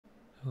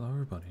Hello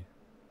everybody.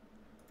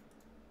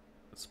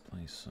 Let's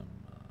play some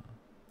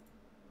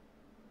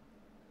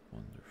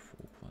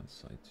wonderful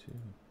PlanetSide 2.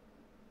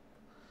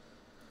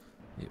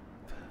 Yep.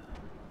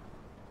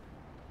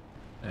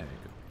 There you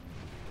go.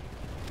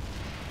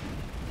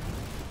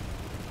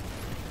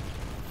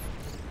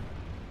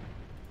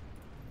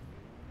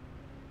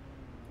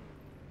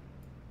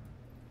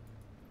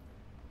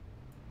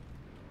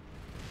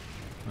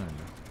 I don't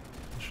know.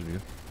 That should be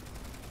good.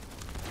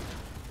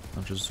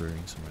 I'm just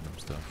learning some random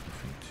stuff.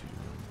 Nothing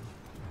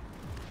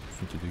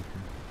to do here.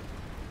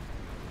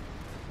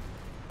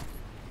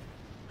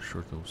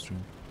 Short little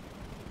stream.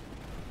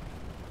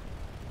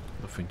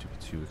 Nothing to be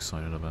too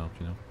excited about,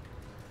 you know.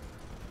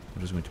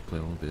 I'm just going to play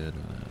a little bit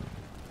and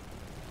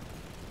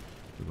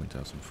we're going to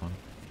have some fun.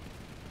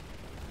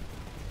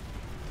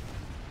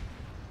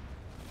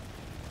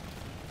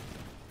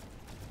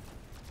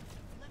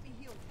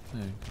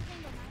 Hey.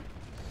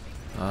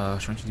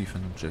 Trying to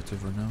defend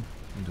objective right now.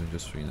 I'm doing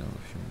this for, you know,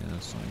 a few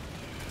minutes, like,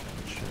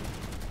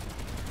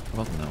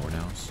 about an hour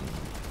now, so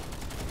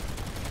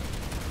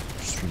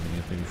streaming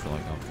it maybe for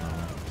like half an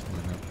hour,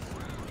 something like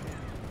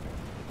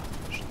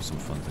that. Should do some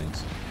fun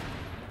things.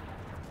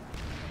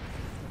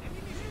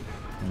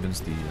 I'm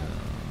against the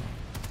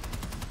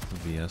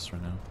VS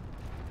right now.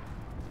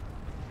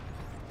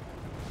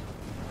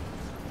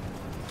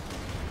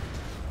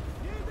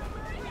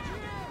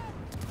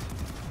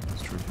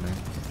 That's true for me.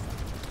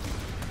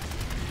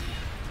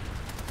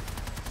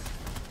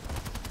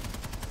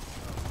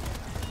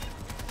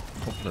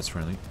 Oh, that's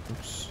friendly.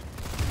 Oops.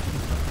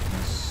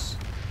 Nice.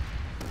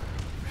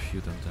 A few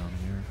of them down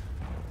here.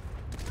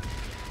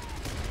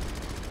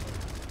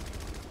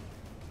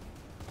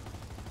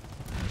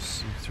 Let's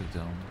see if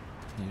they're down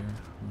here.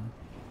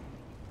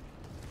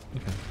 Huh?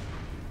 Okay.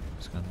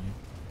 It's kind of new.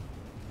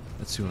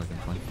 Let's see what I can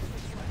find.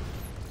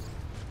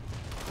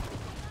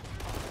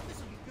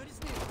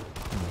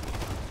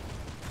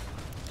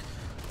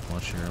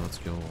 Watch here. Let's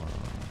go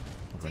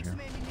over here.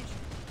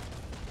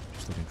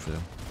 Just looking for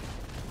them.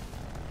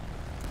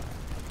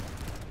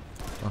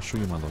 I'll show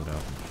you my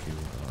loadout if you,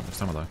 next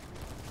time I die.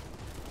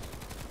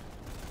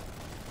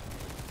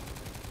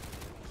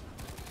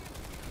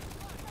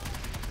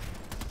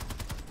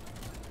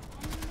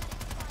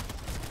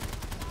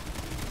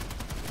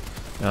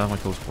 Yeah, I have my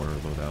close quarter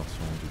loadout, so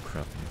I won't do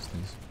crap against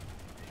these.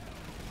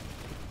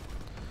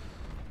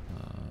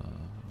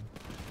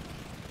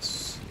 Let's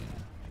see.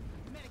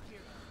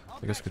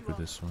 I guess I could go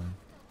this way.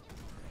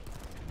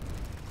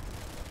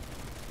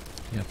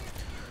 Yep.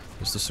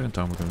 It's the second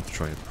time we're going to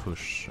try to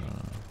push,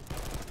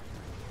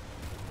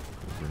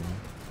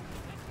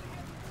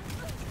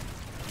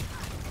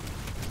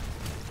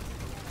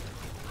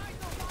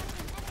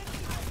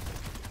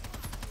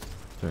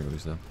 there we go,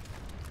 he's dead.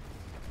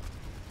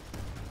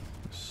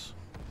 Yes.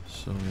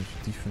 So we have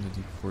to defend the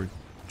deep core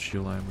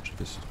shield line, which I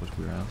guess is what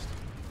we were asked.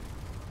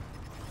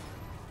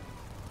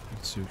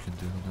 Let's see what we can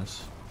do on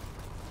this.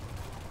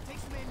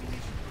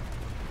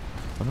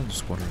 I'm not the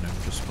squadron now,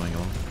 I'm just playing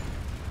on.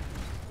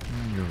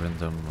 You're a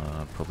random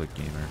public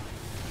gamer.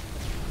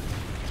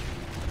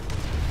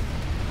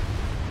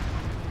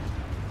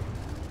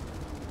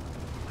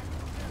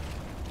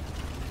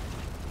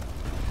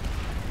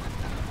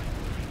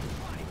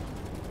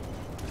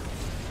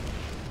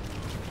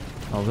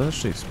 Oh, that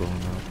actually exploded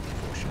now.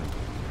 Oh shit.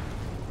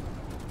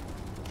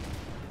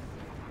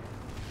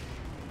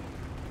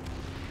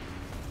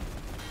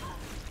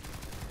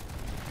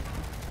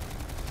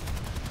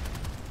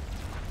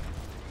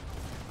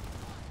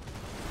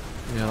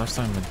 Yeah, last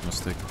time I made the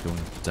mistake of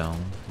going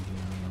down.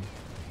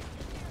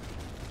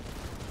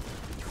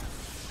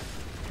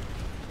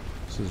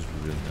 This is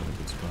really not a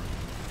good spot.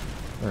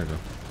 There we go.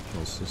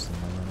 Whole system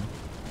right now.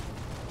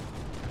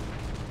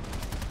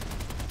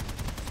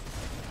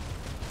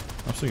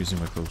 I'm still using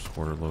my close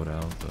quarter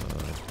loadout. There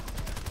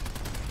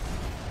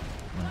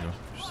we go.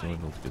 Just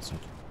able to get some.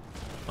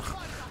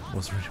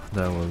 What's range?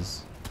 That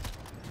was.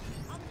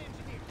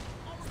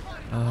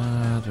 Do I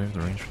have the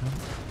range for that?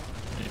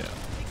 Yeah.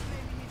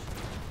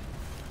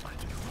 I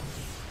do.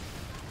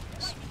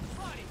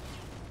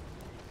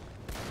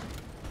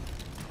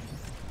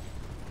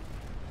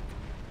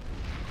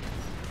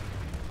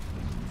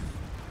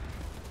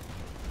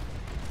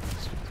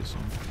 Let's get this on.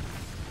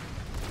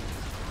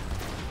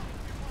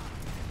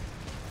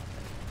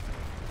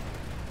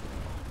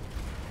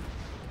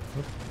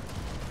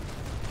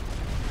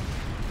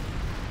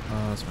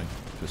 That's my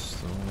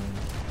pistol.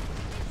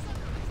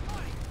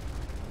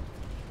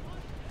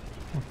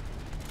 Huh.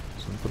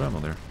 Some good ammo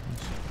there.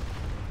 Nice.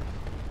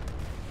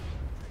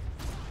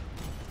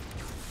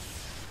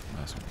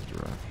 That's gonna be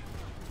direct.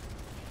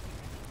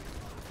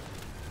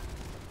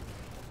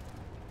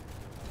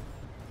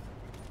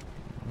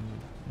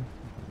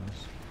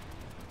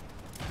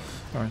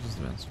 Alright, just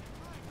advance.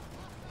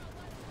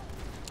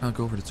 I'll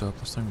go over the top.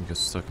 Last time we got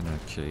stuck in a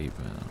cave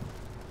and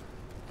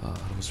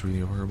it was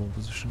really a horrible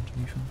position to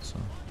defend, so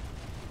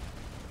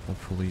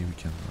hopefully we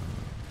can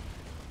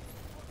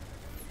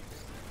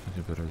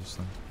do better this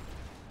time.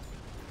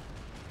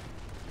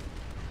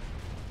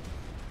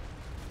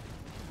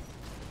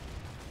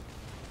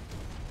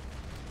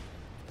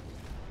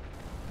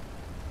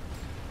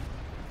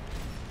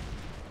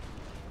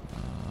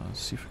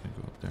 see if I can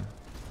go up there.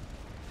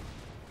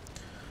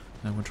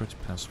 I'm gonna try to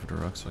pass over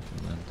the rocks so I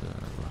can land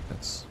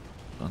rockets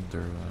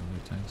under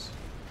new tanks.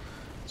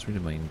 It's really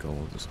my main goal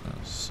of this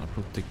class. I'll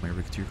probably take my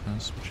Richter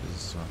class, which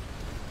is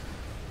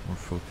more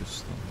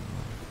focused on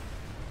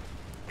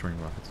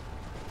throwing rockets.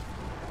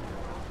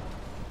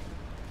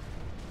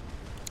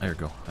 There you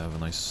go. I have a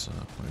nice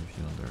point of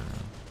view on their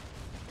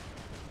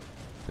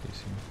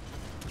base here.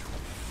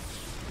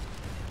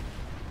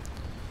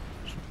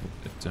 Should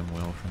hit them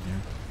well from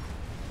here.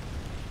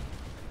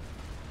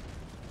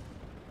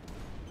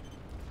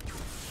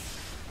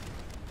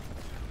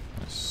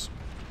 Nice.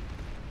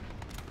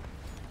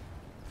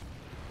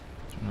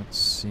 They're not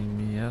seeing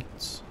me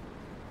yet.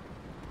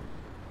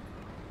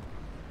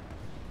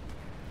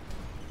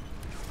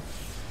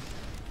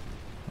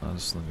 I'm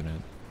just looking at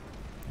it.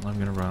 I'm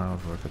gonna run out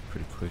of rocket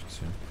pretty quick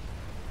too.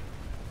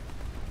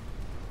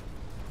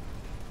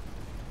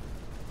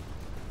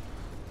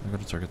 I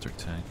gotta target their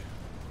tank.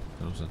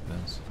 Those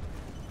advance.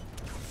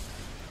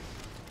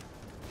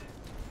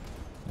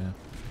 Yeah,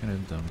 if I can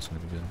hit them, it's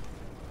gonna be good.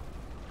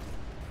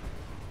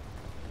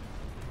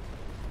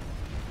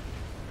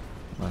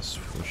 Last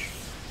push.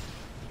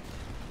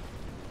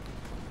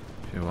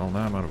 Okay, well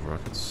now I'm out of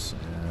rockets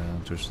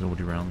and there's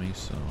nobody around me,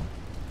 so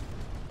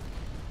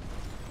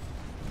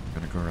I'm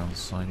gonna go around the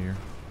side here.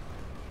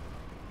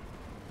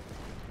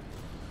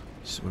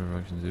 See whatever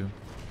I can do.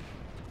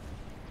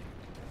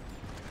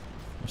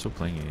 I'm still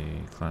playing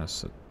a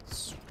class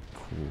that's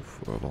cool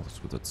for, well,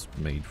 that's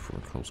made for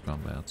close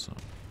combat, so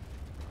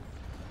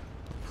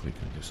hopefully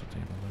can do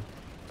something about that.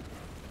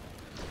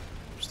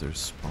 Just there's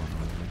spawn on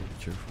it,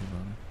 be careful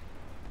about it.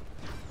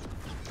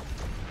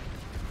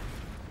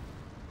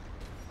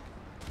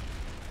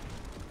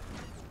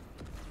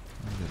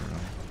 I'll get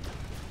around.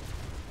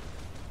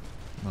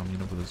 I'll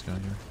meet up with this guy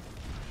here.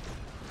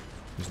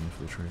 He's an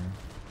infiltrator.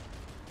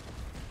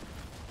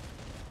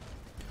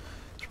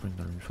 Bring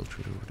that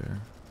infiltrator over there.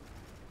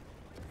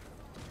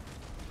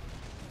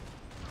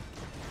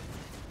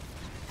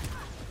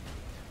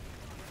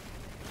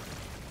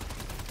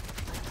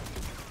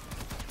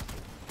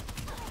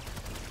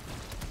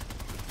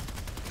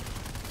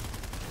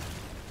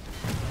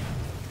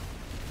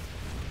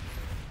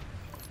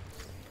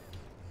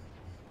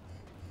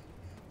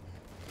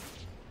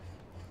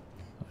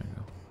 There you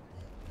go.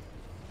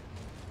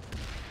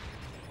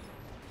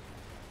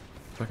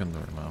 If I can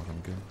lure him out, I'm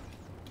good.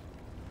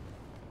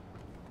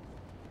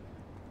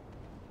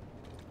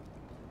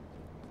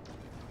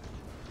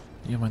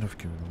 You might have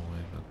given him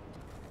away,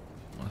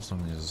 but as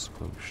long as it's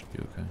close, we should be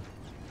okay.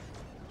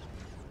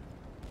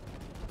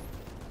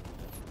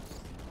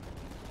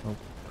 Oh,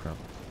 crap.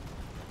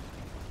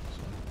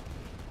 Sorry.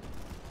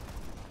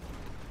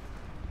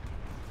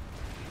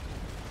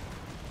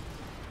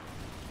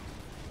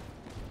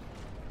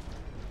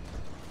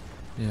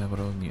 Yeah, but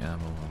I don't need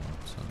ammo on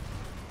it, so...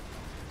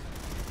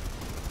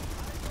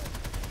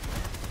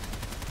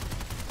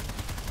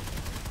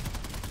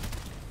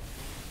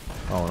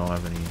 Oh, I don't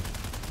have any...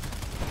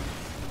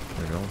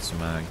 There we go, it's a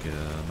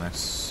max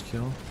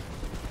skill.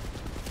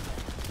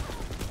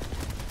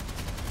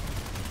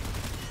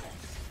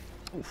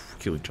 Oof,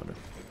 kill each other.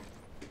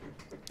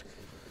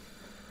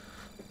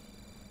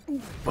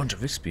 Oof, bunch of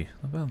XP,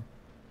 not bad.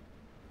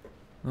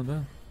 Not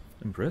bad.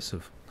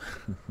 Impressive.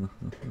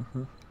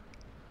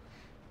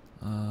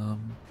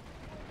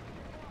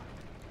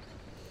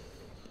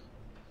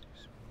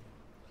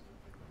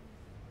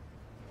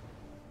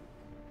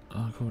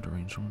 I'll go with the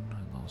range one,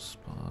 I lost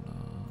spot.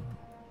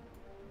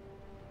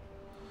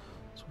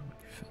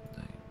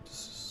 This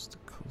is the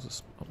closest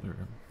spot we were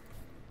in.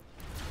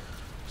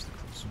 It's the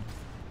closest one.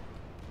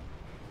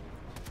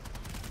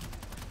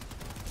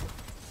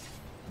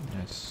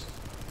 Nice.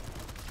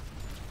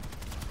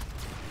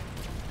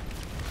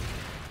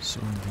 So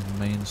we're in the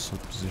main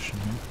sub position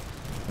here.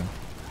 Okay.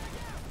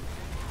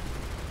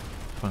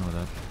 Fine with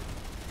that.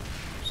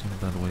 It's not a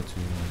bad way to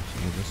do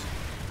this.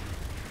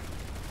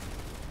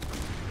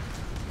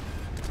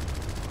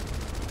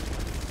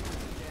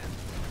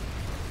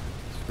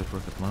 Good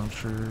rocket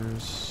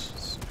launchers.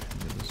 Let's see if we can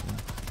get this one.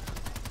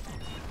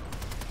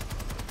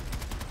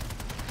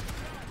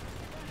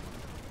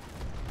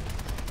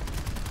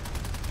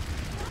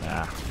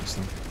 Ah, missed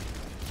them.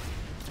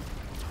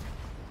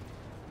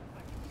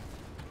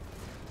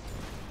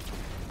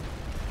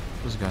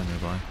 There's a guy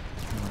nearby. I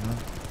don't know.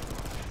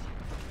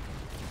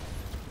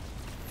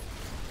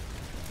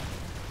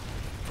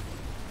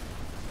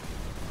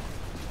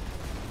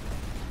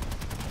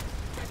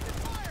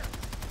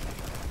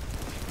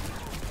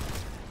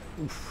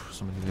 Oof,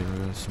 somebody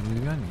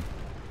behind me.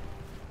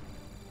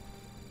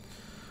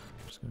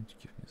 I'm just going to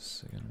give me a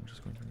second, I'm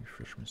just going to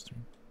refresh my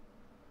stream.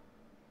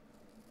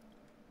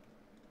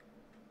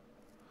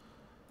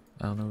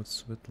 I don't know,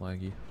 it's a bit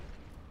laggy.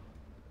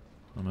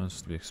 I know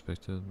it's to be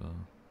expected, but...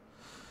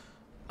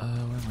 where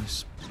am I?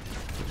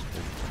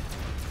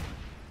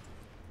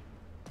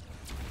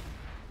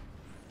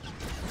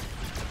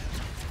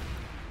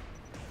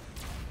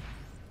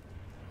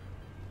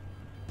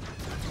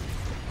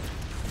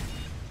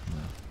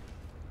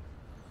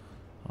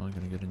 Not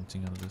gonna get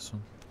anything out of this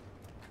one.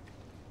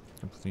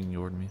 Completely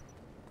ignored me.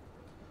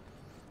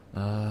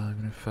 I'm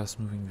gonna fast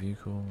moving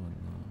vehicle and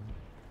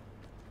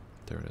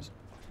there it is.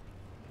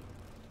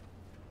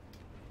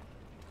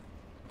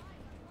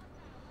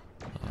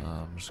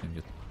 I'm just gonna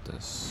get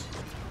this.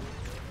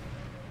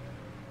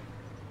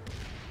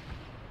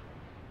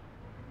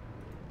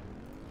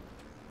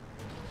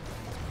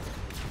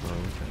 Oh,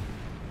 okay.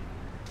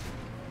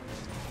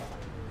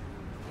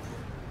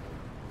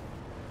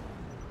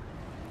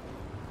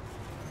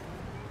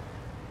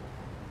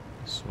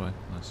 This way,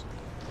 nice.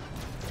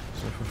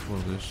 So if I follow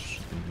this,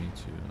 should lead me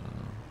to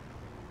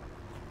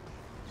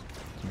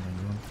my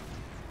room.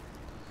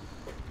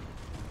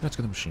 Let's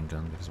get a machine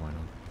gun because why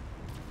not?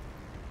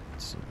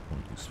 It's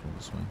more useful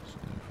this way. So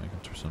if I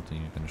encounter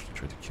something, I can actually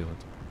try to kill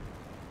it.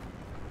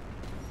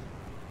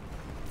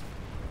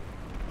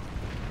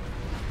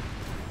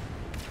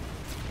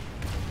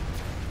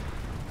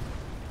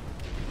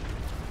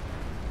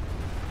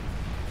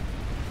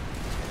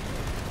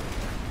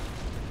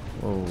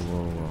 Whoa,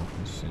 whoa, whoa.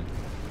 Let's see.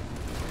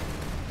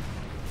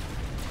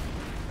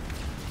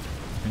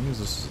 I can use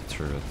this as a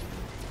turret.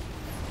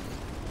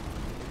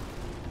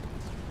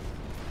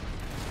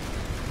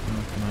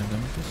 Can I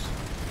damage this?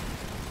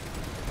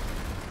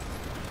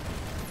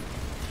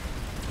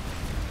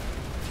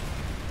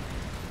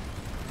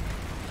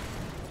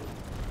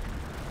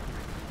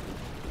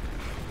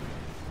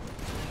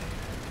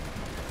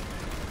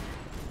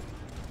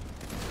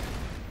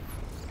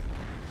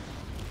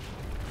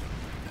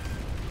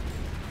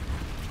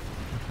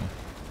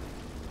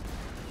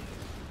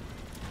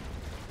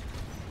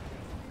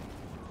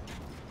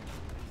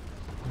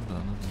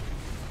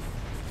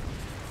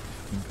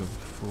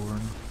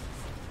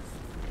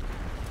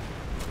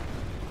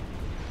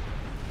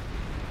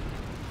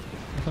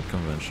 Not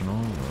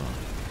conventional.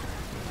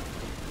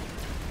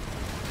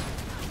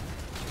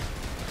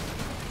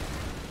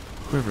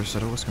 Whoever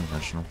said it was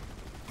conventional.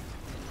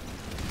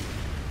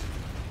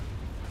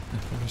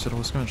 Whoever said it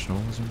was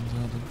conventional wasn't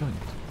the point.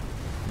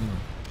 Yeah.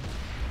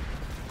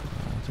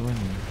 Do I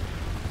need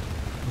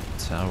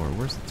the tower?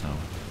 Where's the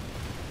tower?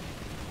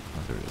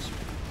 Oh, there it is.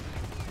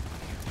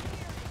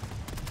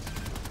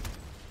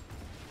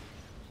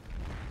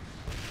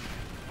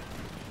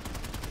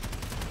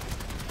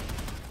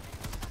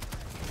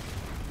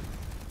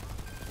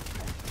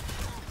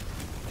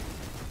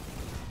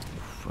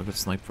 I got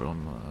sniped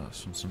from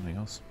something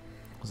else.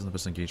 Wasn't the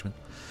best engagement.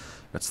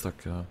 Got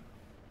stuck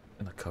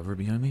in a cover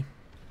behind me.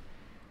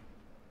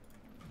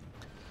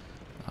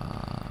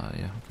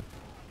 Yeah, okay.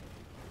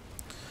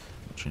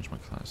 I'll change my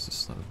class.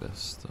 This is not the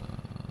best.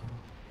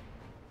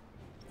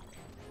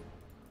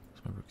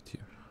 Where's my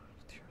rooketeer?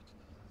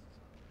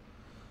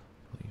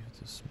 Leave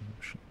this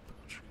motion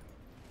pouch.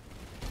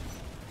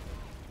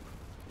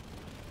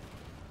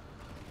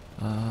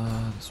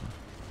 This one.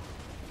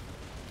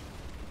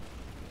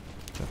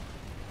 Okay.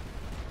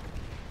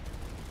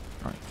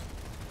 Alright.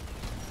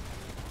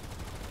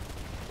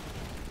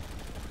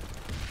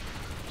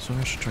 So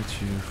I should try to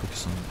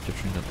focus on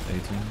capturing that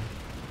 18.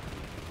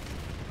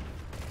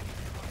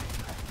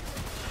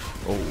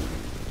 Oh,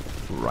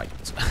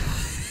 right.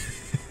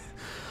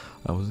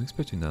 I wasn't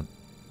expecting that.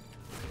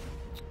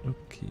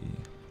 Okay.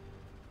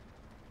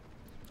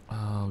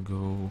 I'll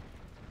go.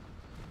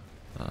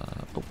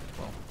 Oh,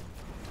 well.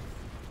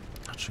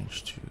 I'll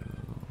change to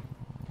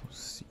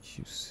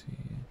CQC.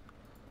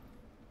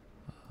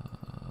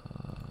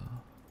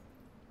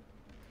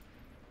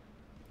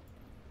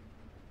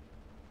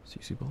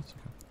 CC bolts?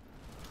 Okay.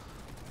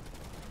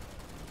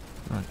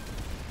 Alright.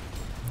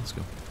 Let's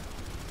go.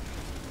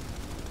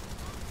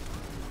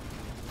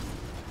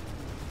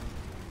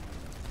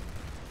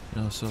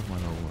 Yeah, I still have my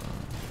little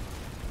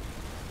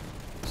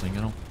thing.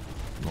 I don't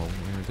know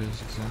where it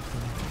is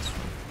exactly. That's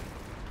right.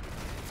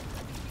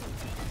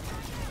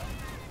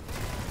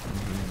 I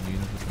don't really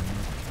need it right now.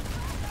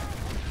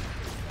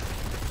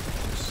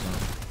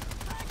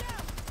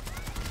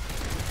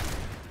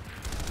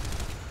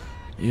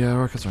 Yeah,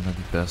 rockets are not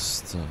the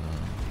best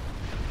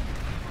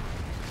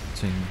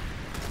thing.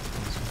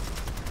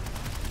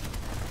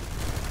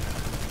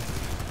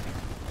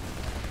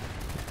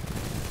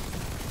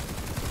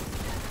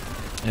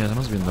 Yeah, there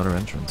must be another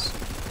entrance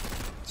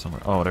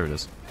somewhere. Oh, there it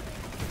is.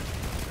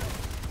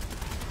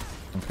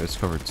 Okay, it's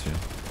covered too.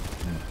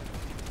 Yeah.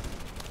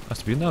 Has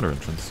to be another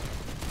entrance.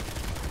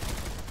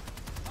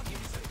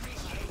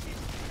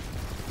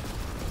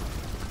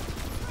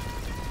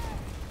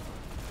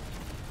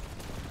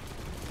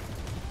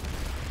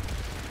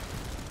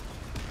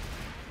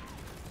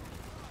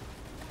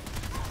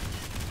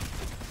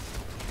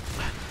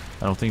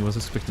 I don't think he was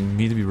expecting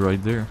me to be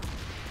right there.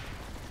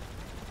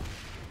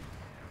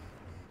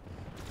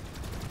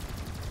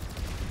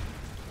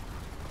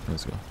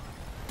 Let's go.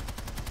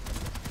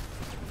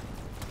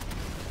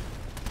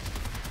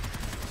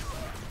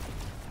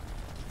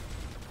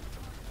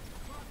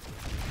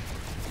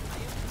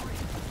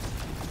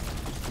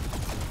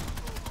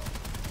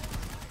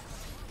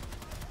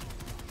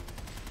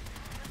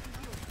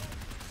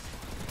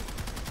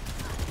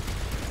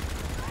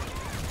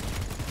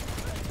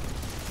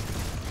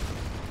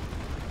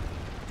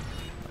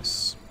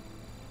 Nice.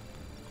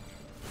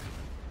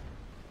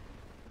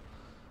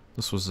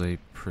 This was a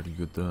pretty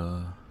good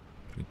thing.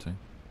 I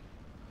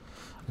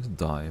didn't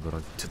die, but I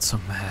did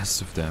some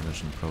massive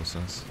damage in the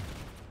process.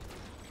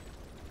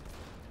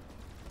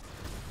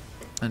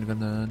 And got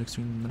an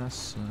extreme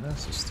assist,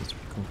 that's pretty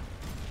cool.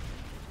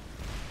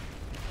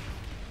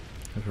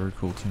 A very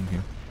cool team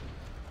here.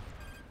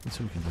 Let's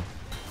see what we can do.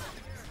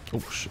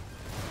 Oh shit.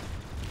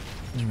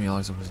 I didn't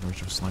realize I was in the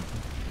reach of a sniper.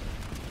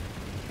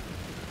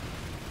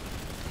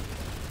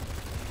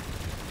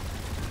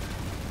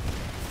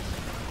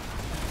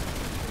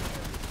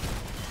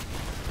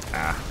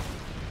 Ah.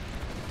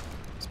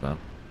 It's bad.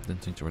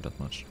 Didn't think there were that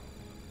much.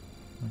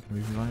 Am I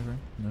gonna be reviving?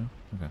 No?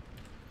 Okay.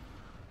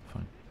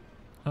 Fine.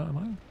 Am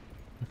I?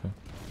 Okay.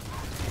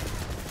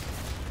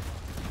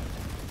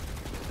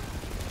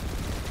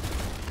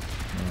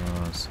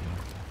 I see.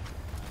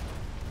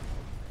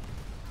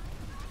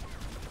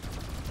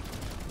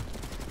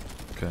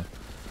 Okay.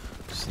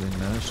 So they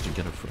managed to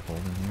get a foothold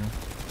in here.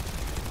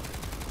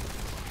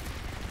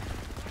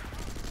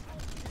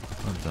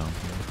 I'm down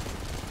here.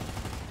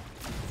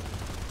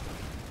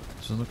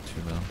 Doesn't look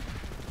too bad.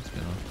 What's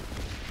going on?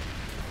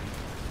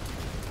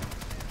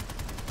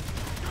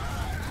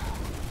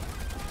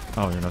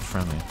 Oh, you're not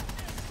friendly.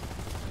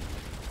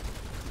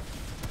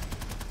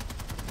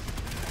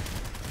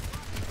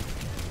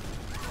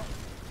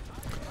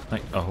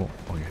 Like, oh,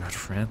 you're not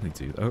friendly,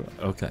 dude. Oh,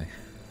 okay.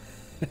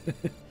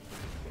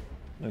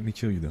 Let me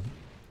kill you then.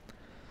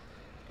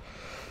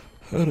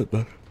 How did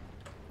that?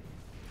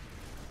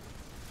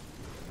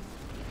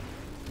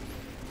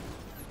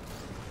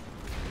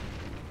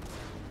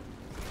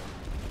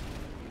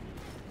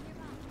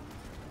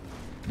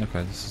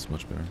 Okay, this is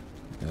much better.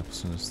 Yeah, as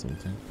soon as the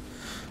thing.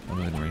 I'm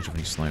not in range of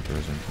any snipers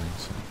or anything,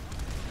 so.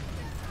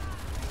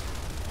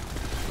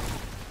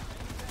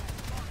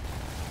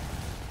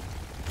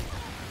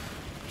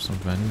 Some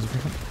values over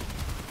here.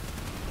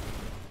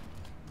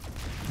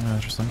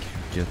 Just like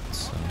you get.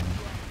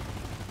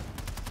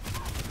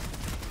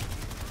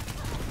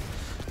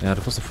 Yeah,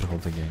 that was the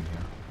foothold again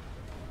here.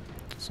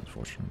 It's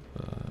unfortunate,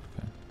 but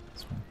okay,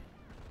 it's fine.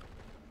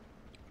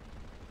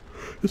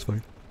 It's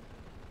fine.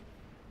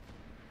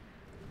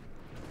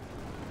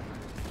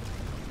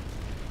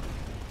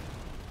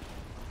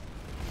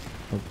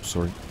 Oh,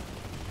 sorry.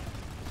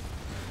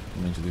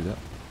 Didn't mean to do that.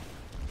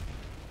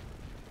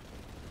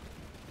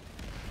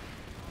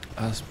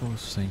 I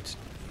suppose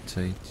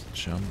take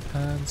jump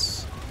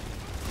pads.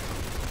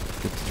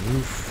 Get to the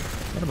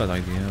roof. Not a bad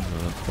idea,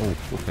 but oh,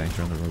 okay,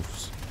 turn the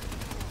roofs.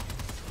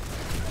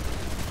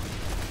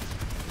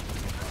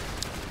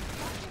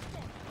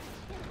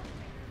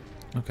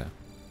 Okay.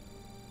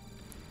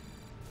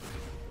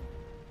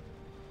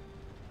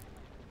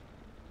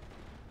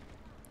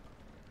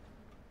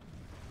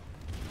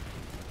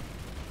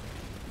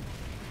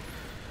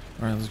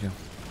 Alright, let's go.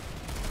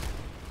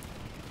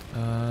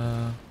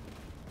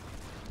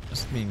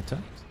 Is it being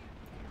attacked?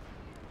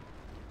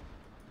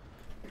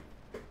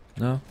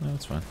 No,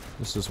 it's fine.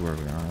 This is where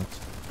we are at.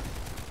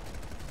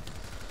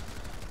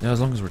 Yeah, as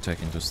long as we're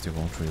taking this, they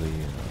won't really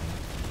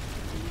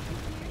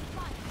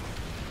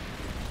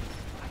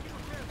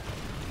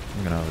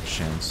we're gonna have a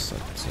chance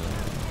at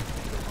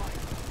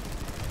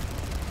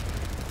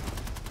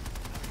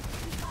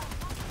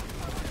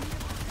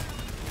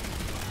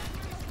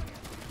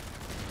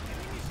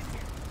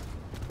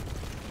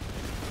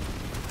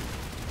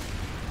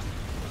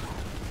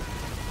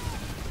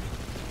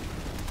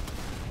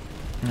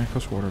yeah,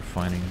 Coast Water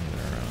finding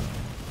their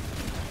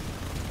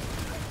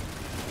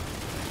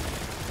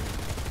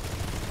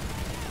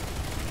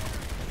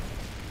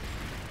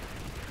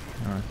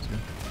alright, yeah.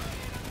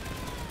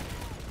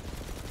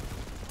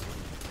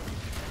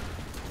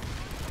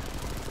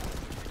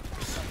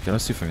 Okay,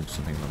 let's see if I can do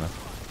something about that.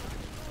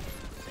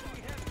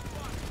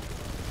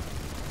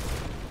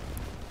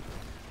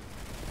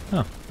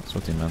 Oh, that's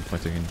what they meant by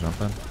taking a jump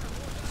pad.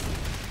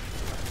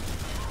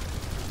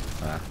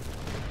 Ah.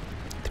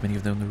 Too many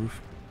of them on the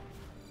roof.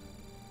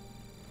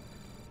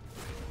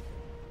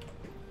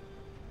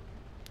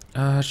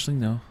 Actually,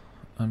 no.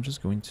 I'm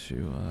just going to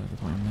go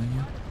to my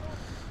menu.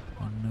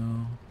 Oh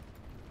no.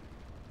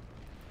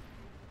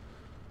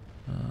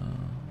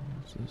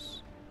 What's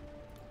this?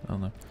 Oh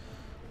no.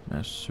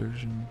 Master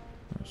Surgeon.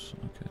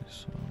 Okay,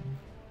 so.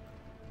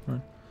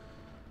 Alright.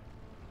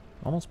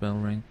 Almost battle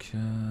rank.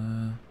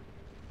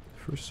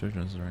 First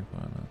Surgeon is the rank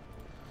one.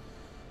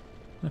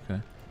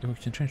 Okay. Oh, we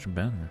can change the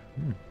banner.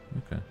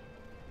 Okay.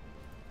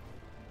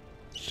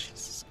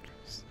 Jesus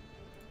Christ.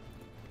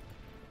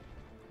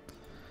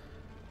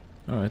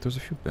 Alright, there's a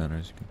few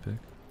banners you can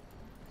pick.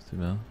 It's too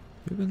bad.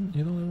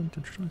 You don't have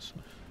to try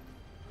stuff.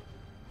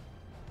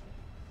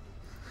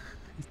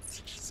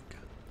 It's just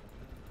good.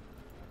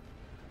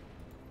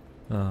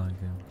 Oh,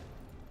 yeah.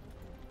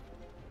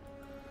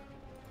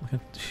 I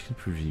can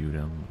preview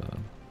them, but I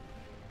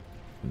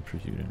can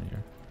preview them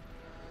here.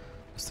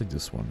 Let's take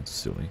this one. It's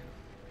silly.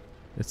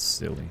 It's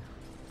silly.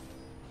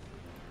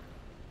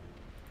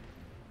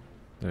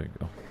 There you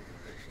go.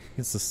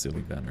 It's a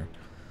silly banner.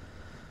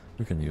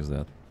 We can use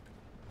that.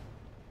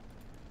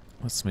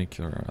 Let's make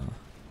our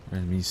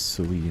enemies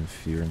silly and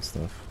fear and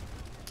stuff.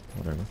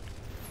 Whatever.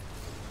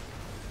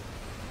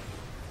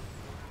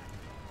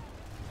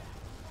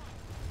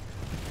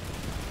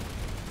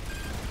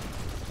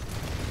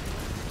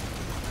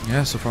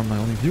 Yeah, so far I'm my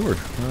only viewer,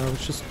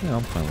 which is, yeah,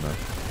 I'm fine with that.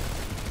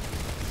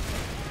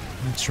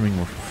 I'm streaming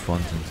more for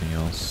fun than anything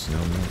else, you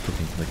know, I'm not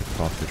looking like a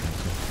profit or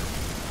anything.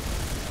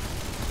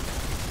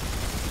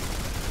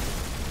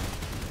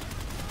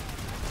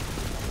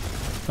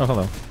 Oh,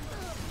 hello.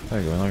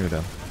 There you go, now you're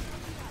dead.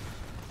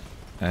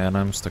 And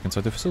I'm stuck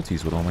inside the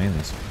facilities with all my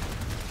enemies.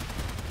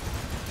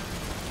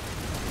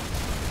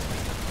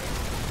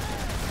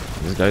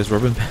 This guy's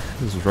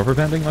rubber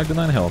banding like the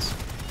 9 hells.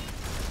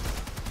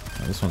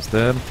 Oh, this one's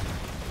dead.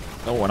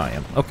 Oh, and I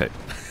am. Okay.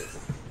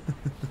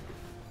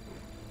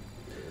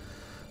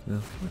 Yeah,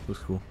 that was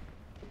cool.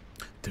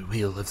 The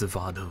wheel of the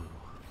Vado.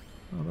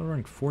 Oh, they're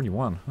running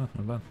 41. Huh,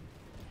 not bad.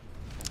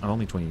 I'm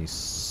only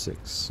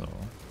 26, so...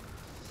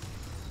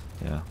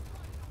 yeah.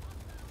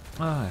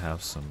 I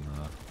have some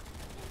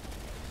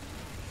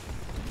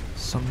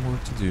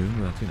work to do,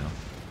 but, you know.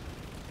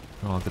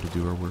 We're all gonna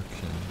do our work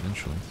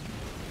eventually.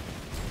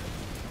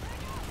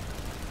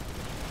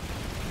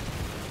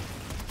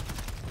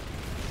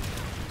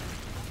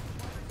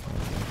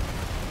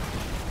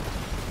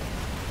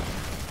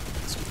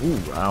 Ooh,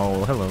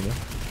 ow, hello there.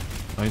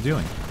 How are you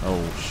doing?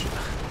 Oh, shit.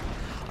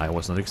 I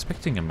was not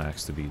expecting a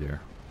max to be there.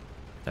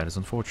 That is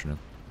unfortunate.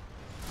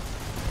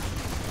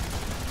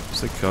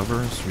 Just take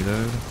covers,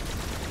 reload.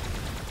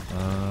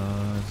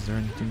 Is there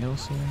anything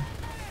else here?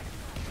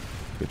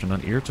 Good, you're not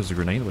here. There's a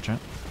grenade, watch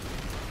out.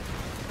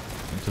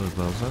 Until it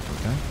blows up,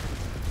 okay.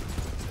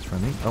 Try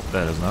me. Oh,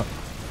 that is not.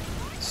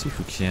 Let's see if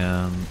we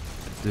can...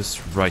 this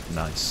right,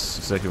 nice.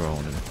 Exactly what I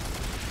wanted.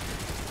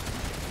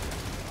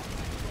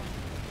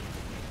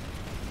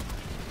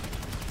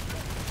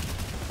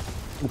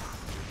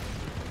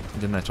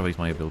 Didn't activate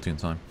my ability in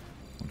time.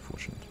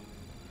 Unfortunate.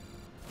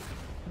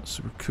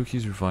 Super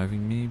Cookie's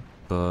reviving me,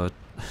 but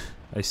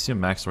I see a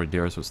max right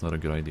there, so it's not a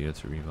good idea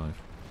to revive.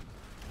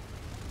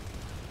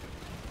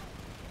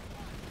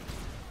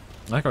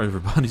 I like how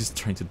everybody's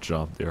trying to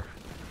jump there.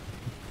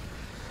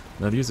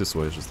 Now the easiest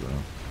way is just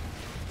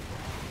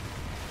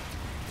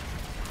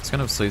it's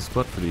kind of a safe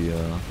spot for the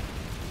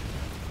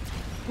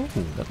oh,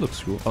 that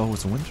looks cool. Oh,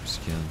 it's a winter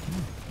skin.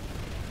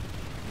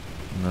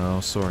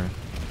 No, sorry.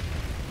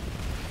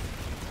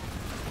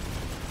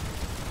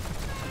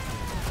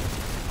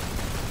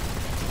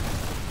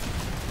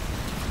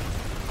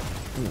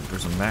 Ooh,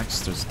 there's a max.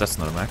 That's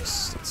not a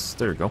max.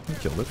 There you go. We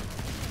killed it.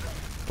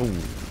 Oh,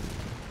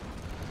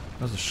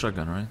 that was a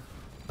shotgun, right?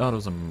 Oh, that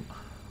was a...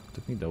 I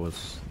think that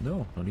was...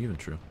 no, not even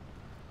true.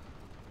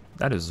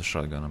 That is a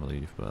shotgun, I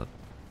believe, but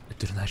it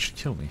didn't actually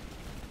kill me.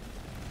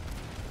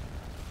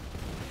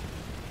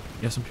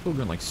 Yeah, some people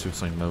go in like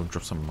suicide mode,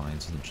 drop some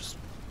mines, and then just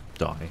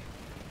die.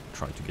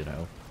 Try to get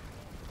out.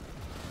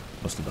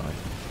 Must have died.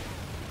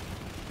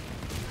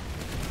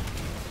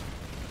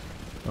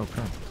 Oh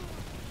crap.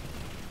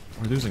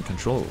 We're losing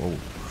control. Oh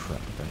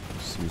crap, okay,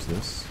 let's use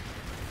this.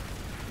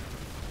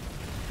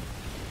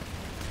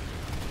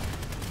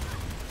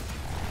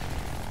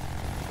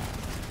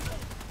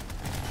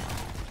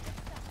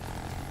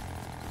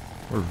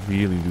 We're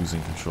really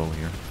losing control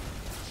here.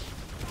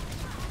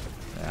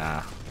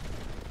 Ah.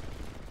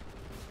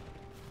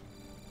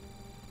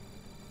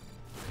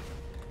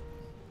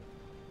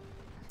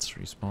 Let's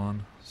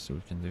respawn, see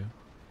what we can do.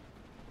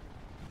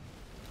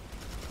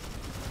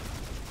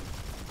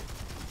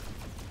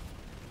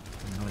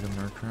 Not like an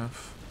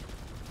aircraft.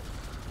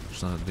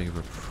 It's not that big of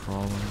a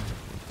problem.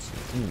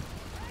 Ooh.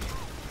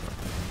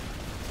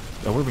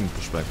 Oh, we're being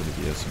pushed back with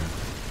the DS here.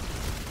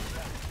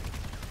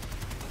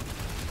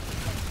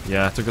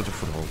 Yeah, I took out the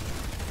foothold.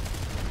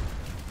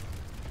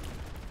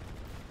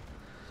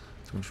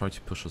 It's gonna try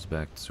to push us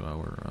back to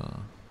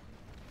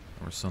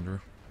our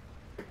sunder.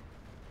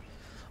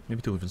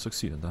 Maybe to even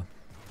succeed in that.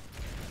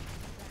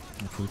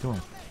 Hopefully it will.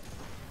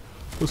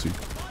 We'll see.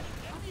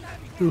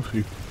 We'll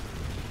see.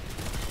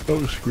 That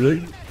was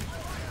great.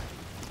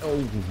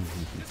 Oh.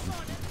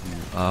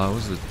 What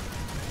was it?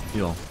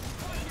 Heal.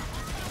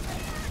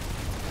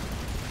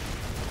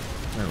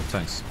 There we go,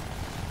 thanks.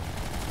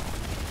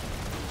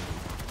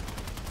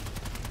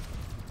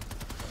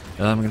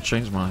 I'm gonna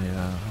change my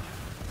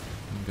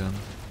gun.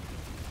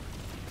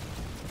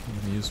 I'm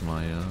gonna use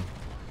my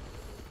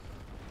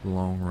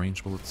long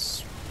range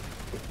bullets.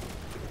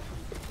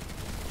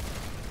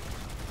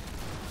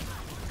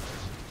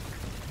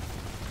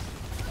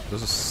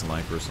 There's a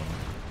sniper somewhere.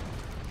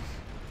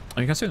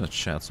 Oh, you can see in the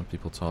chat some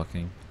people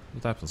talking.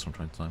 It happens from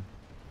time to time.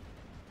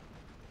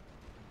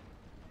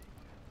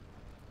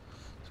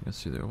 So you can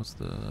see there, what's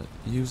the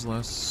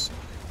useless?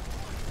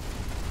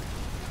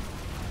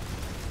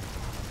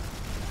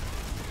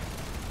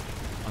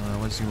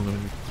 Why is the game never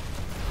be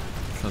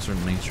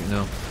considered mainstream?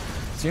 No,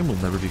 this game will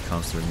never be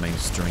considered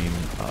mainstream,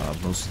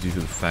 mostly due to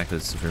the fact that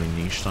it's a very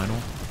niche title.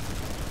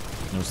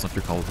 You know, it's not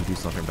your Call of Duty,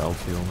 it's not your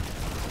Battlefield.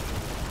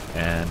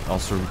 And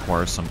also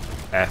requires some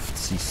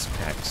FC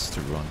specs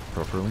to run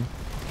properly.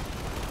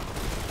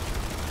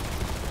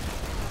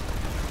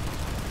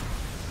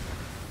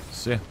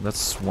 So yeah,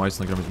 that's why it's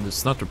not gonna be,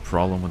 it's not the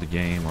problem with the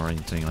game or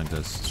anything like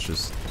this, it's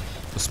just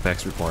the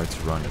specs required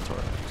to run it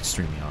are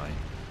extremely high.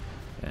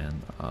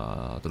 And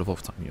the level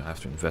of time you have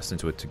to invest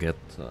into it to get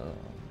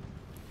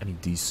any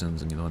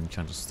decent and any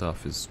kind of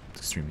stuff is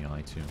extremely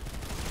high too.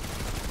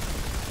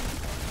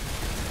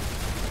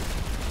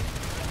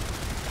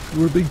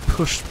 We're being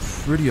pushed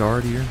pretty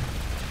hard here.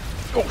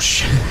 Oh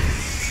shit!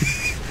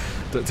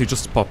 They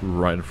just popped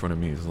right in front of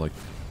me. There's like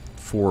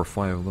 4 or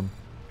 5 of them.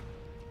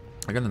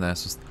 I got an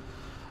assist.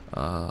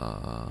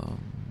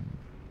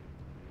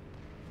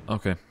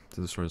 Okay,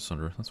 to destroy the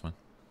Sunder. That's fine.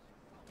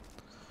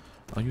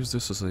 I'll use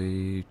this as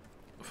a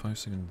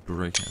 5-second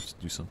break. I have to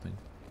do something.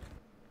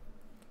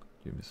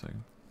 Give me a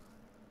second.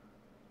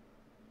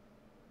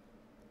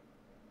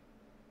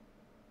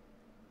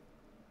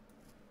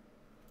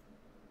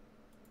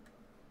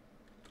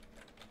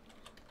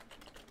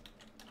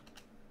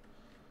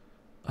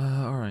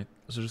 Alright.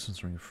 So just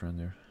answering a friend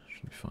there.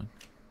 Should be fine.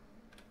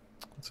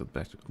 Let's get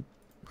back to...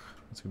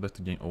 Let's get back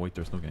to game. Oh wait,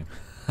 there's no game.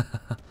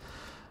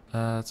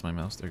 That's my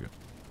mouse. There you go.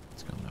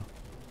 It's gone now.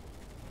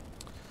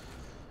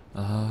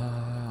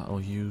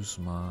 I'll use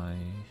my...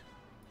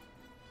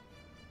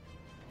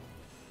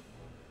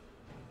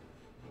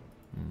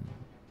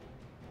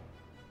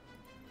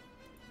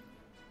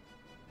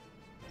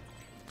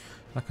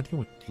 I can deal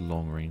with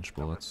long-range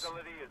bullets.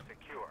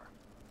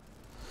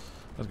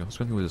 Let's go. Let's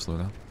continue with this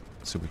loadout.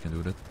 See what we can do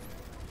with it.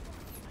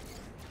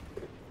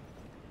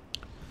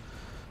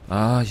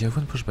 Yeah, we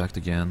wouldn't push back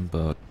again,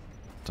 but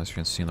as you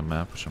can see on the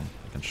map, which I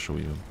can show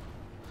you,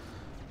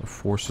 the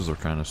forces are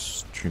kind of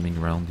streaming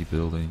around the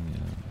building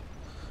and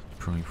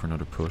preparing for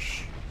another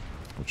push,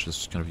 which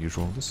is kind of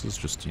usual. This is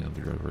just, the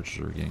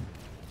Reverger game.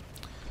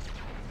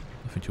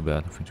 Nothing too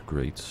bad, nothing too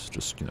great,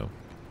 just, the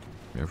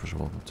average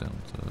development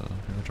and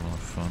pretty much a lot of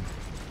fun.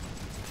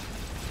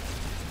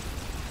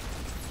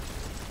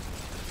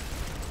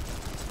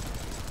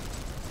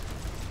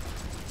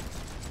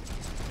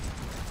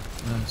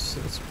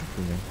 So that's a pretty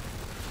cool game.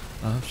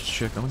 Let's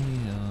check how many,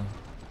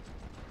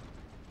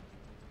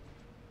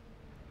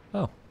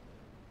 Oh.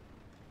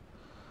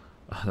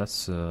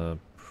 That's,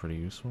 pretty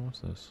useful. What's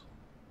this?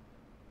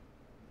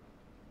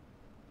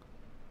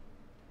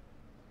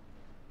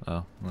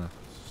 Oh, well,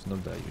 it's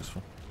not that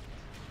useful.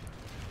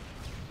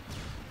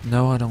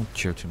 No, I don't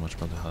care too much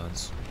about the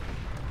HUDs.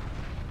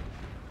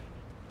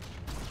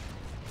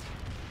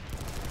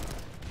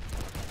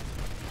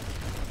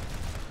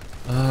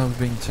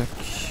 Being tech...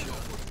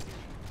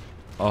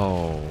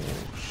 Oh,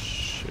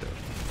 shit.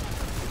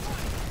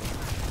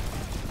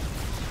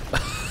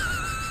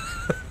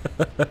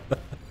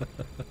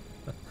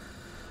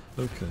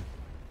 Okay.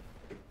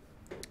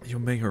 You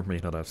may or may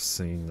not have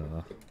seen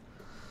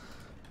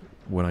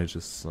what I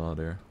just saw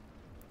there.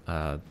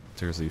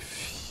 There's a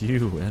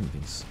few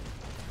enemies.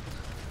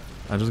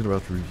 I'm just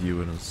about to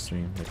review it on the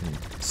stream. I can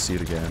see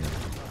it again.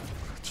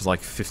 Just like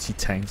 50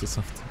 tanks or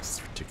something.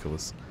 It's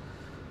ridiculous.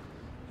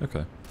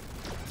 Okay.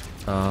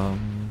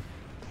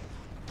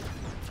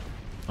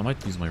 I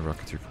might use my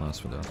Rocketeer class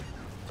for that.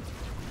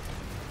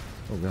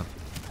 Oh god.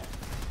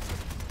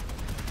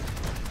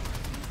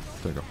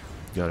 There you go.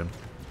 Got him.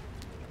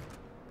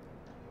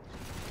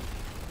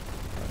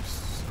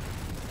 Nice.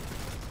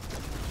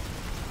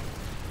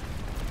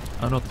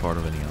 I'm not part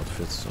of any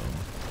outfits, so...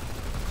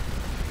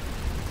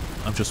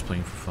 I'm just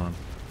playing for fun.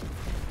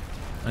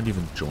 I'd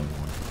even join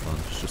one for fun.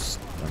 It's just,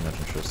 I'm not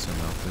interested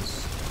in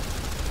outfits.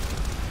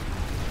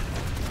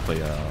 But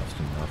yeah,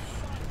 often enough.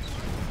 So,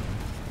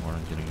 more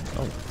I'm getting in.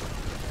 Oh!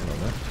 Hello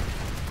there.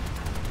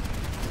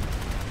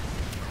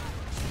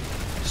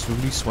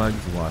 Swooty Swag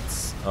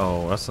Watts.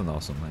 Oh, that's an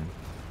awesome name.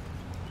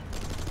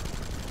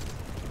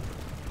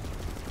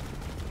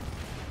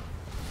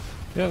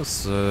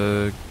 Yes,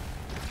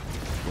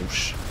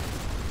 whoosh.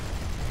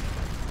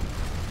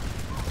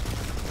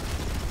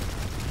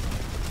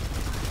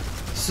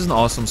 This is an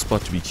awesome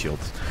spot to be killed.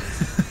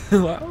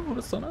 Wow,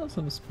 that's an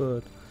awesome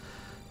spot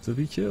to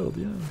be killed,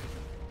 yeah.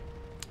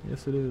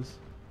 Yes, it is.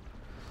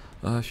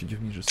 If you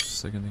give me just a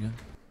second again.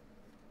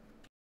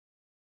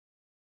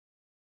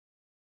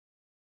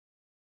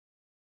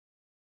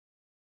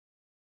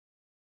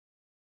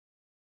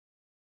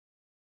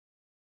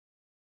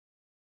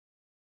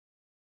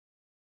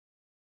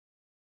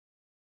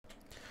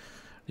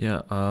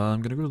 Yeah,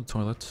 I'm gonna go to the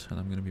toilet, and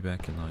I'm gonna be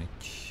back in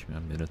like a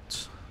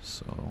minute,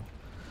 so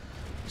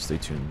stay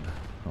tuned.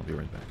 I'll be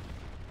right back.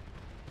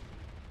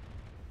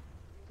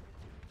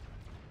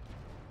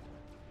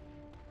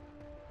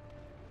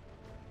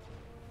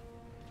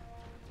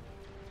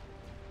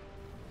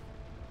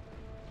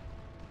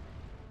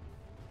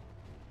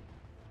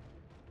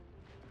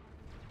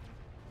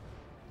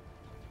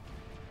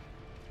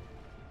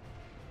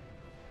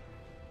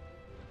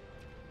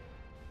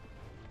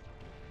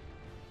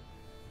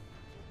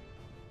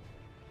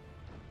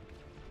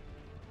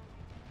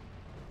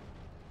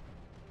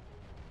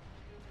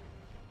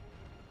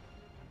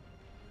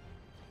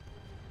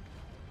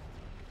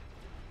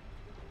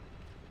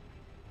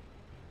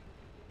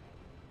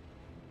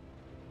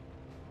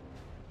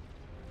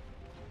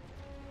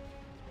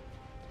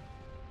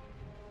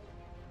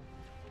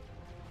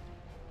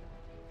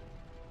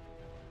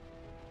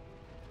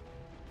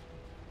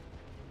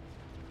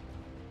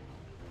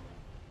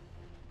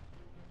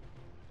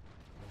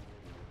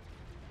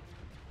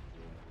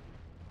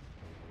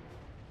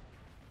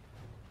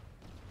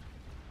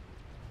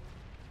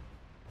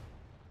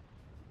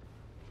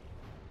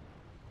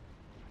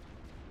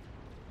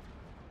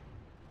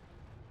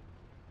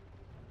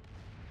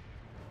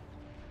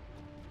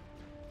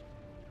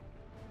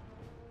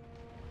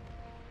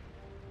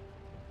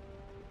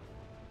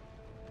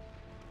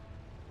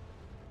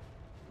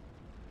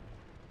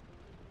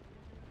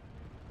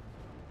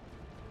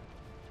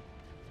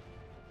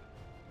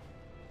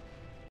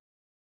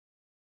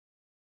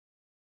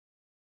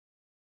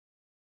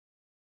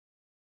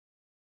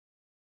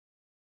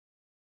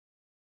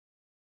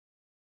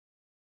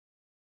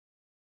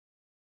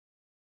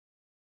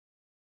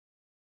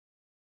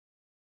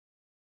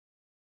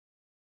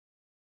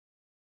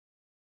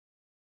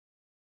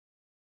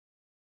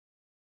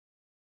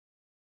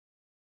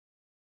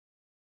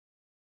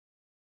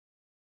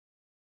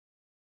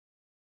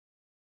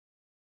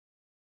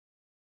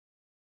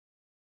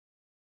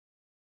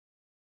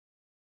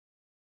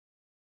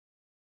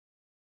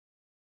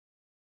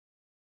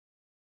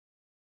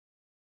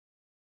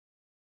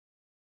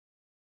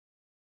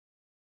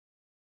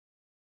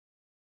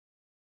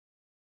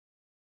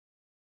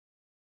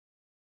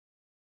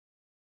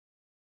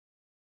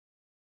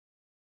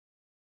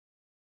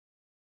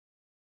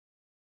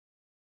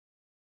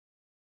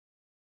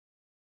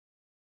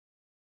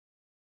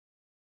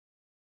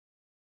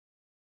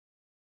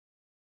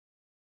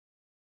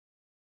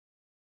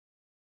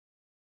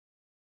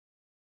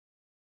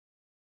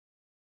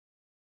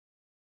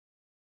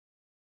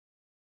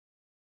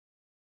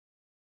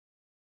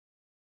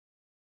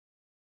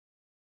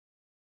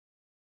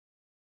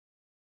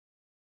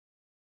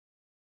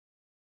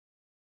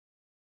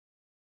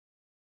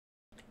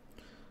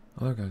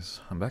 Hello guys,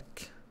 I'm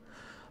back.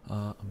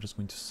 I'm just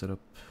going to set up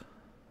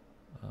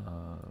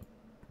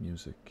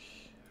music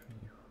for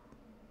you.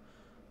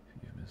 If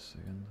you give me a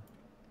second.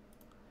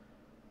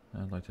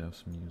 I'd like to have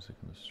some music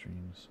in the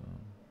stream, so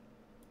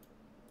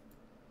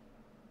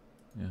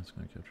yeah, it's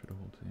gonna capture the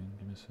whole thing.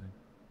 Give me a sec.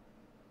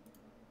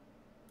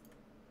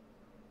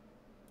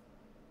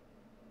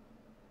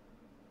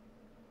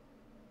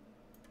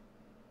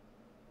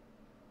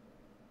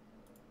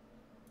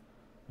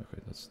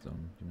 Okay, that's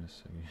done. Give me a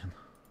sec again.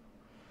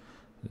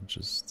 It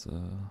just there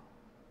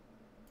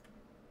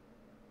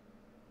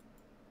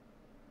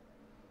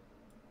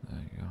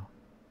you go.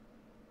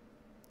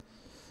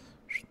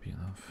 Should be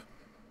enough.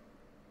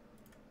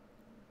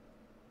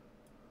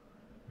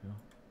 There we go.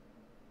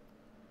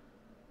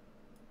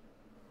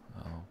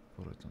 I'll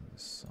put it on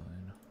this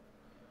side.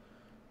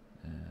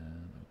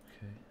 And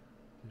okay,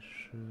 this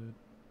should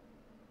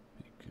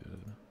be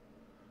good.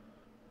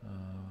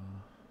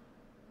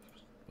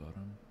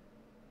 Bottom.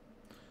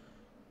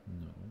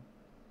 No.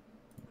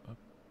 Move up.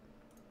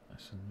 I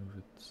said move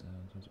it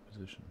into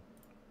position.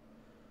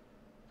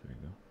 There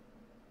we go.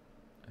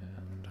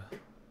 And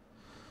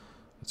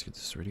let's get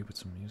this ready with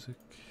some music.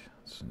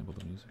 Let's enable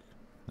the music.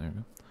 There we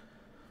go.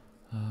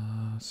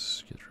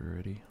 Let's get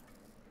ready.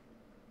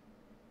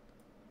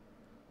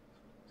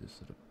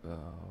 This at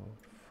about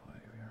 5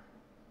 here.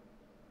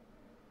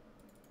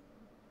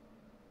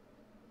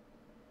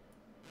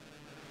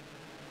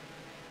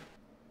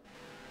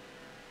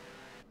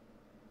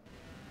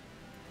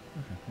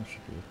 Okay, that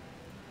should do it.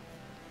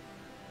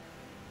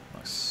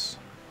 Nice.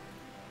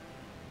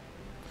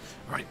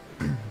 Alright,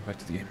 back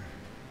to the game.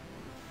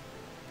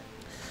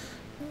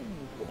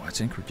 Oh, I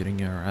think we're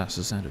getting our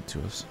asses handed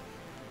to us.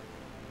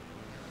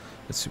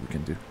 Let's see what we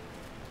can do.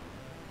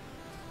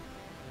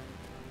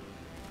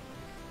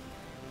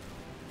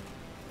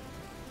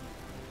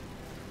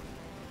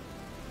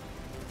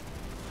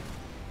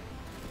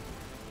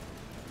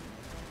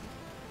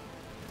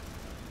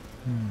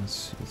 Let's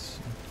see, let's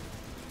see.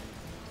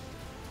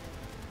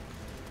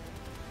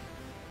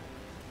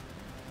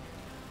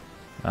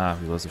 Ah,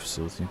 we lost the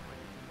facility.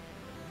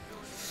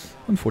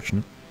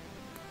 Unfortunate.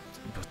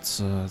 But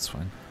it's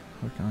fine.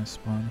 Where can I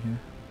spawn here?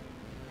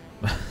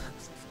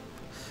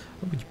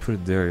 Why would you put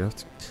it there? You have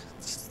to.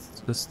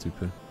 That's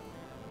stupid.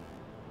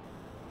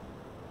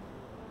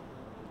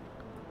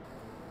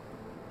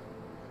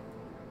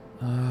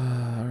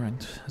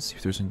 Alright. Let's see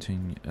if there's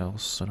anything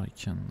else that I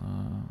can.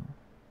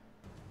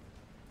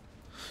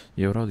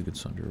 Yeah, without a good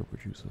Thunder, I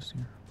would use this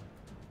here.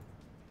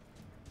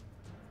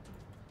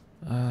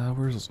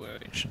 Where's this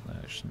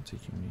ancient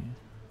taking me?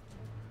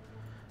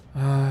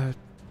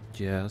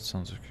 Yeah, that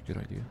sounds like a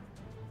good idea.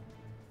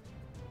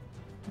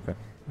 Okay,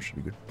 that should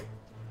be good.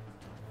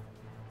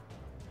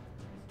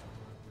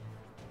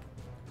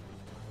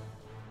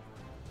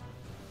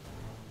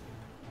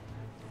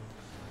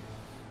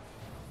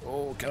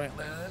 Oh, can I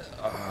land?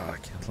 Ah, I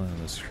can't land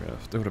this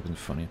craft. That would have been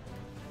funny.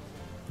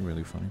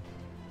 Really funny.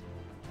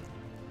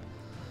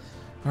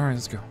 Alright,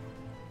 let's go.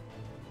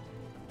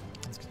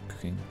 Let's get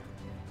cooking.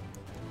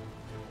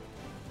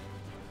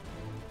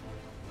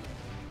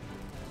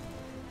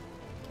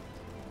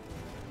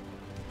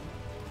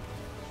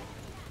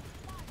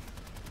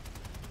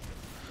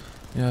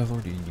 Yeah, I've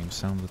already in-game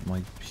sound that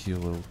might be a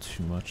little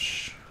too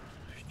much.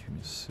 If you give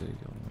me a sec,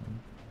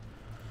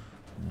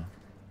 no.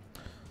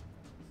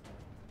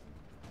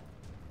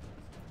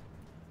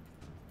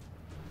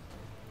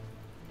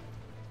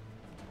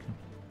 Okay.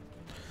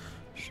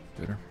 Should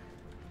be better.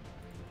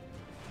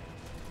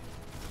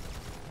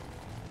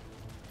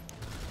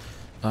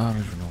 I don't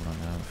even know what I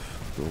have.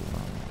 Go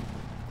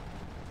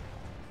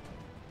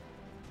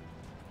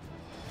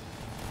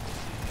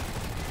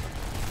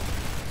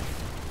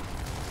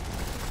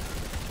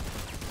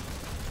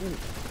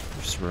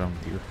just around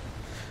here.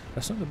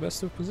 That's not the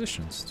best of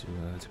positions to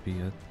be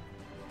at.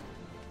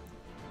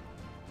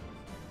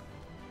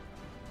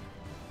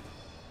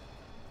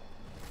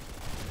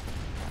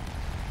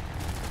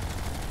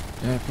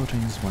 Yeah,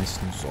 proteins my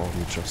stim's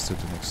already adjusted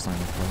the next time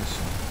I play,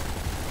 so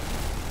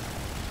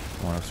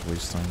I won't have to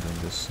waste time doing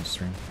this in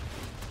stream.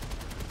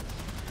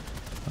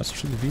 That's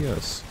actually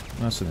VS.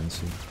 That's an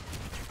NC.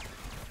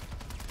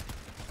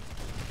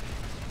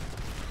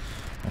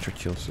 Actually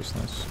kills is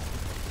nice.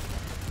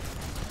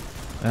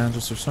 And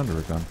just their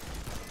Thunder gun.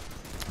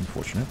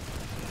 Unfortunate.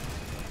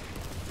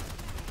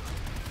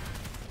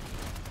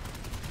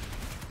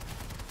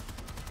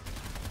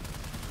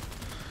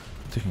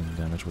 Taking no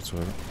damage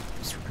whatsoever.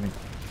 It's great.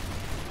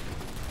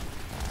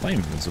 I'm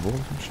invincible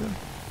and shit.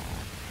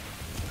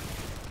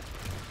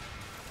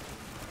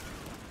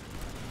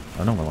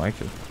 I know I like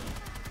it.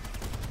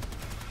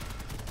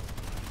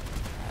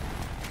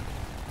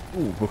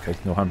 Ooh, okay.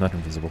 No, I'm not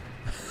invisible.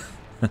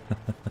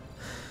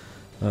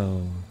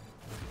 Oh.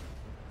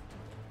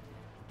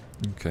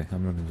 Okay,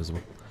 I'm not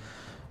invisible.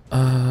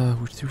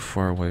 We're too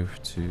far away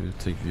to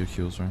take view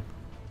kills, right?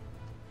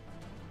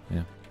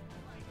 Yeah.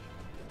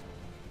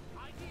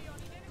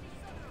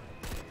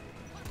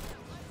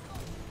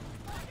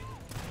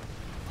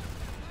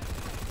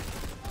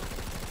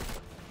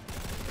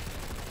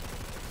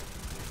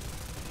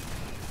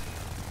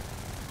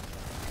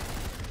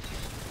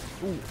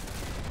 Ooh.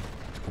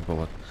 Took a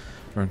bullet.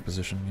 We're in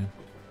position again.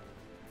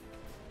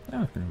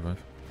 Yeah, I can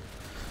revive.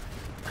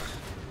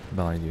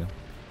 Bad idea.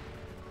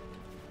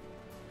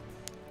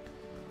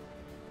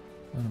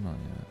 What am I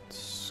at?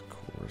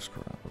 Core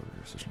scrap or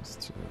resistance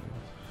to.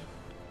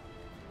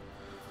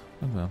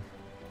 Oh well.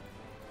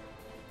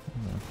 Oh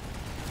well.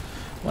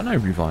 Why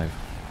not revive?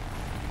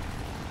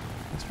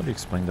 That's what he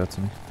explained that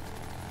to me.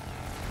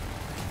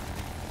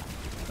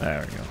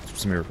 There we go.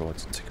 It's a miracle I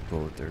didn't take a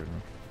bullet there.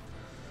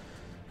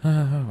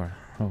 Oh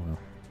well.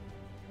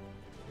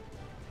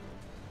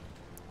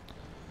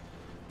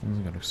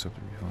 I'm gonna accept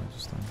the revive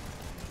this time.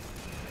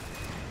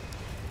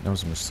 That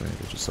was a mistake.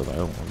 I just said I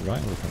don't want to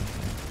revive with him.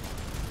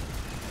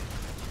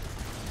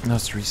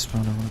 That's the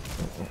respawn I want.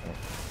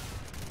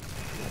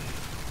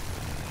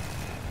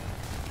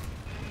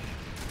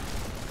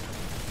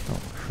 Oh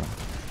crap.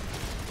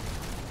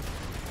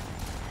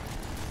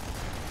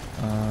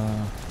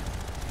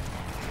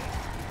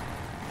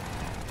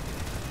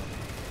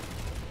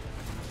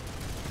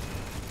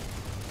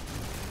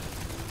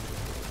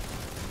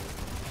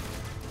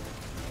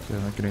 Okay,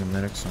 I'm not getting a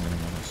medic, so I'm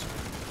getting medics.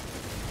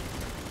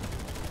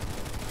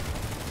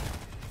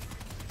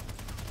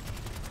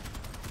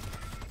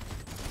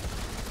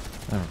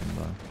 There we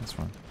go, that's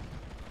fine.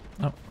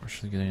 Oh, we're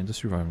actually getting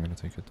this revive, I'm gonna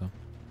take it though.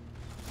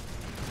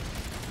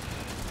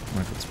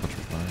 Alright, let's put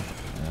revive.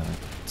 I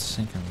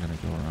think I'm gonna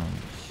go around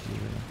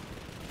here.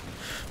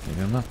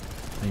 Maybe I'm not.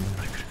 Maybe I'm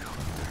not gonna go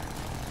around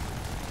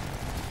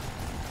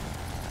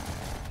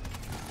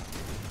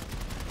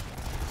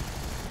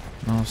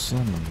there. No,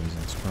 some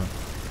reasons, but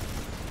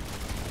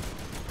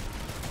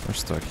we're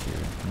stuck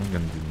here. I'm not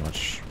gonna do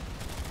much.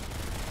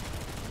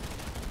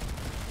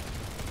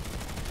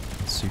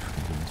 Let's see if we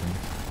can do anything.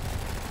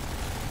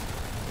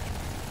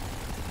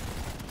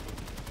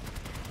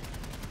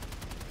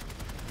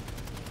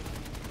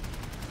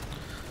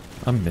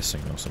 I'm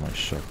missing most of my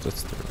shots,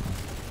 that's terrible.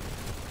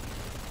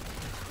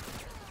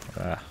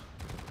 Ah.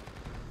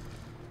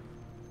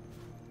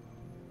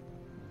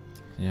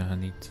 Yeah, I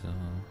need to...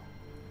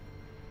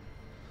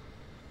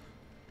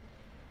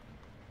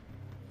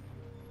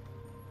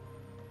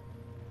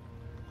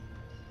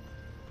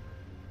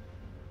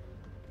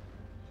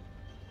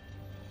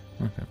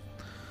 Okay.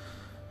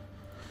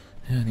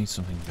 Yeah, I need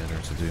something better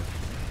to do.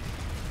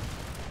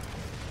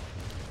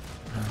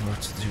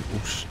 What to do?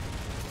 Oops.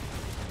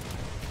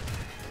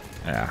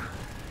 Yeah.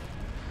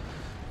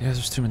 Yeah,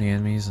 there's too many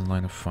enemies and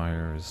line of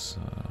fire is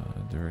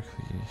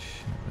directly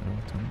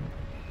with them.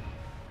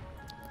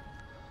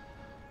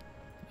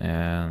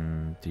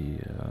 And the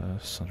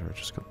center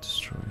just got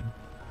destroyed.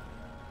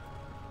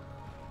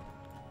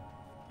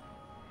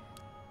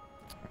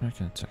 I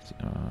can attack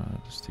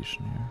the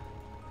station here.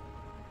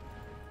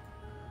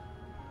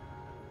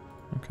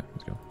 Okay,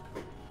 let's go.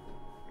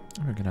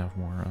 We're gonna have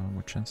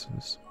more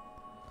chances.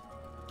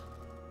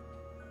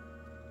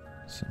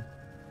 Let's see.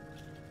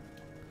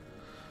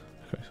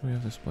 Okay, so we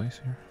have this place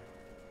here.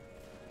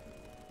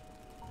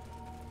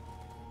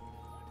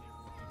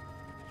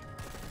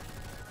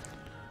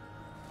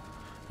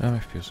 My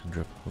FPS can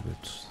drop a little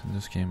bit. In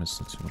this game it's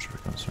not too much of a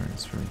concern,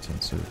 it's very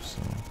intensive,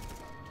 so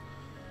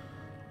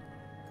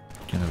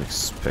kind of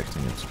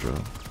expecting it to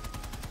drop.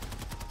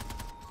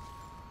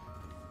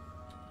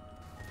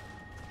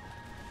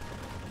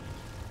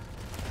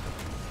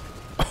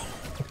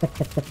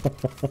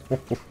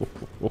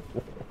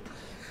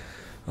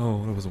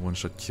 Oh, that was a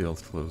one-shot kill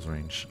at close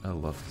range. I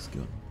love this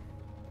gun.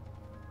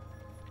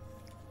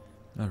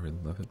 I really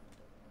love it.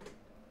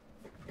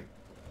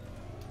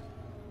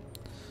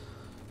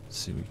 Let's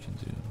see what we can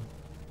do.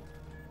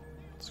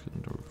 Let's get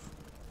on the roof.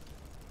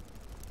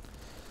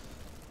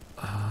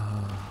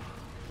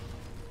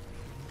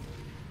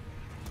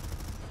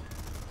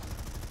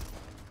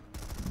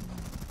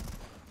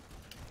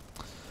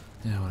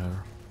 Yeah,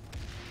 whatever.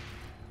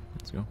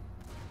 Let's go.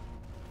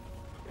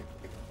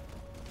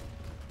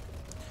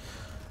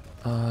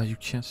 You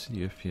can't see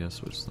the FPS,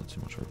 but it's not too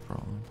much of a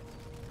problem.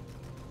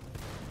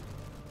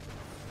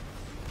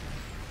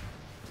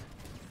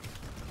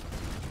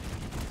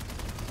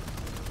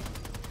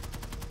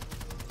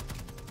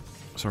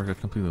 Sorry, I got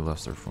completely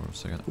lost there for a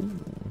second. Ooh,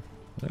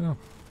 there you go.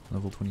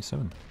 Level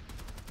 27.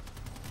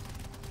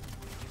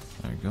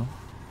 There you go.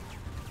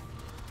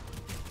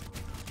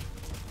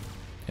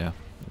 Yeah,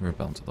 we're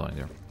bound to die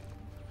there.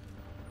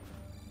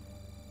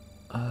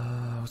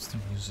 What's the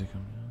music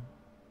on now?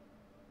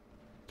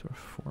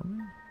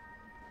 Terraforming?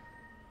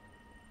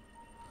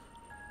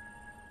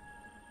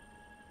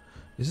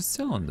 Is it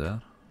still on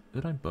there?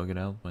 Did I bug it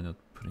out by not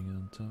putting it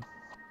on top?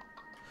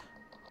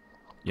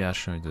 Yeah,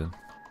 sure I did.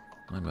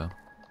 My bad.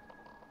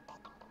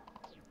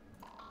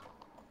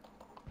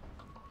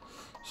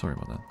 Sorry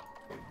about that.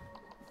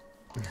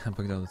 I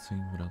bugged out the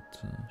thing without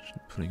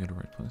putting it in the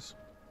right place.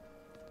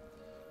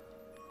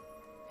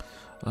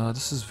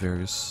 This is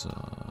various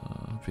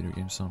video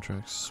game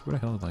soundtracks. Where the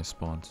hell did I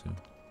spawn to?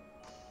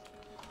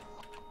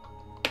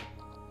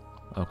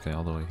 Okay,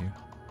 all the way here.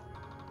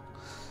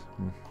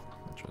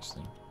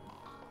 Interesting.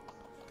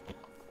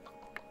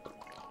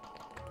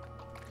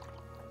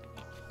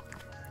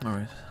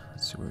 Alright,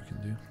 let's see what we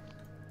can do.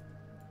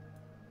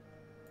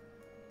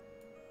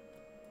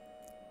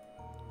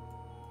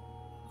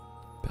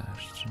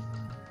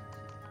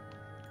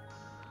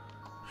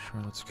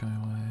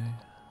 Skyway.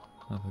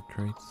 Another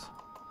crate.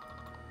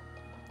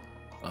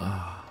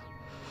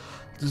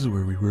 This is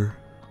where we were.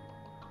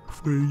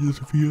 Fighting as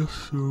a VS,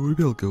 so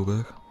maybe I'll go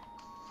back.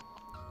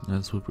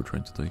 That's what we're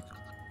trying to take.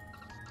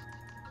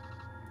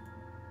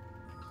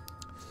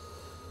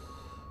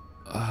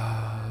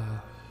 Yeah,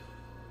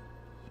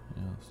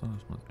 as long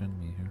as not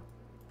enemy here.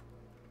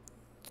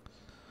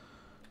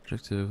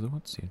 Objective,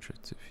 what's the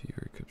objective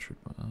here? Captured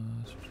by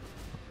us.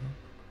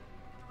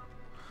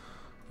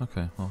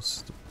 Okay, well,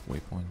 it's the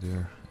waypoint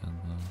there, and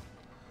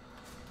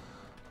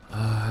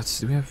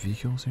do we have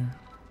vehicles here?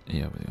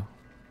 Yeah, we do.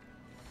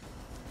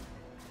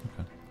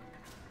 Okay.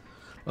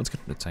 Let's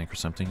get in the tank or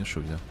something, I'll show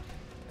you that.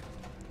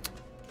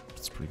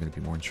 It's probably gonna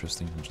be more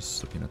interesting than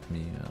just looking at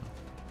me.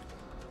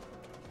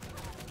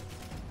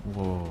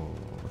 Whoa,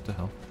 what the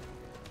hell?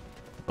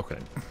 Okay.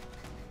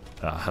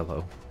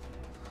 Hello.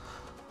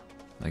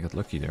 I got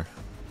lucky there.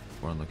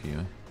 Or unlucky,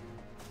 eh?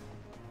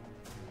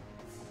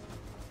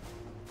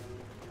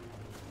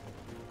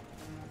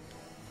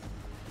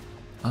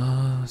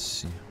 Let's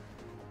see.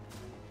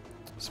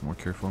 Some more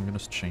careful, I'm gonna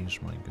change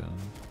my gun.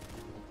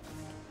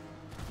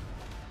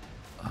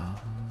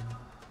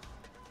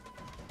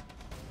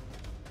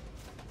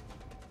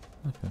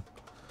 Okay.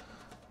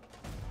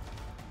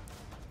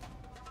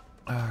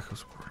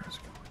 Close quarters,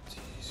 go with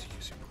these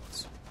easy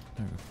bullets.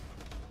 There we go.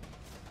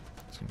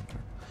 Let's go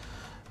there.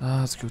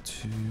 Let's go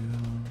to...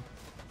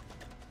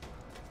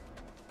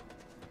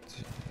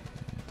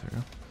 there we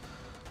go.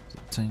 The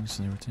tanks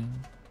and everything.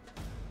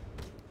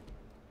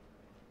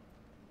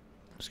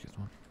 Let's get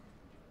one.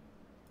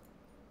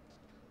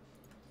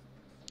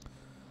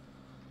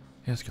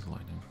 Yeah, let's get the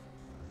lightning.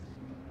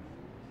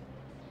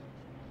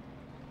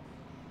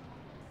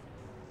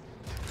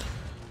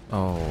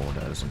 Oh,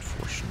 that is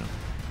unfortunate.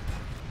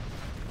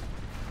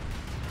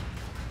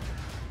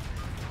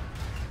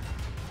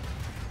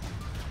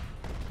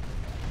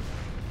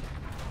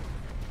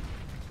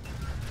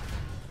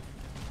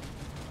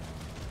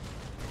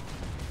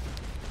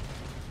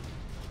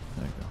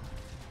 There you go.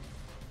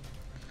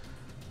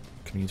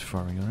 Can you use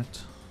firing on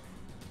it?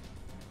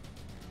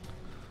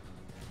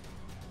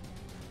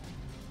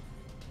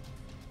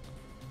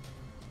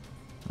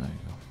 There you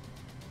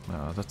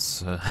go.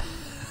 That's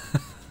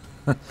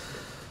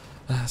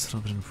that's a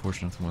little bit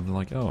unfortunate when they're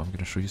like, oh, I'm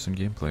gonna show you some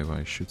gameplay where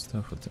I shoot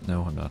stuff with it.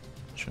 No, I'm not.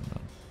 Shouldn't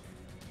have.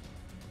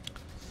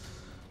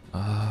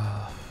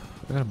 I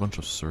got a bunch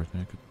of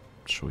certain I could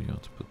show you how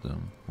to put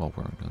them. Well,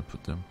 where I'm gonna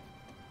put them.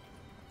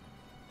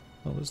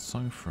 Oh, this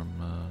song from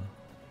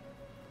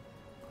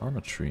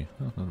Armatry.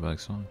 Oh, not a bad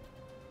song.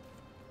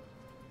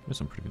 There's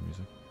some pretty good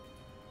music.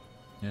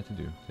 Yeah, they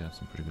do. They have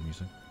some pretty good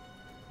music.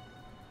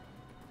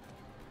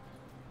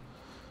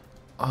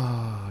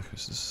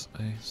 Because this is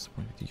the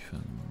point of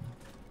defense.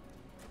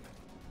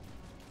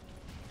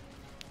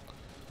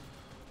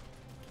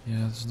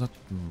 Yeah, there's not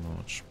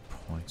much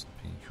point in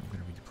being. I'm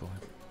gonna redeploy.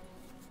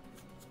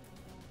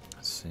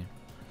 Let's see.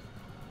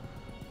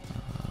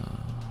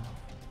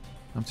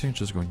 I'm thinking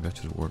just going back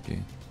to the war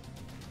game.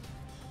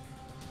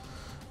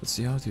 Let's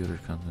see how the other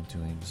continent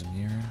doing.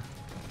 Zamir.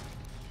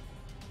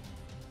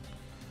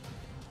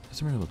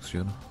 Zamir looks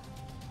good.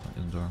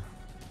 Indar.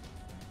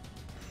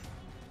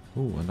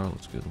 Ooh, Indar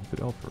looks good. Good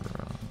help for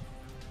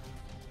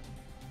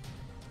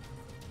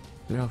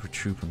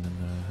Troop and then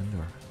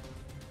Indar.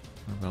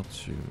 We're about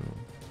to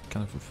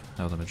kind of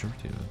have the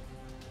majority of it.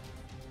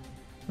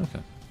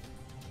 Okay.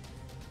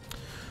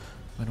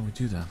 Why don't we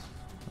do that?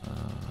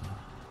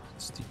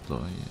 Let's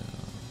deploy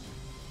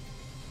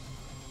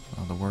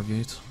the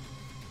Wargate,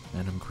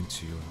 and I'm going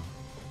to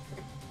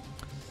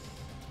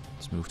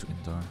let's move to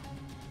Indar.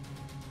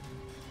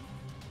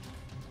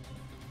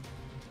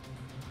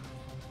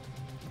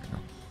 There we go.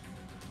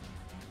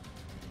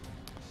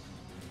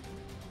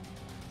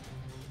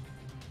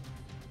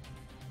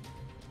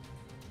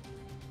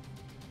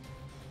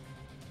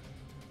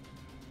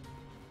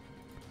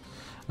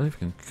 I think we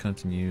can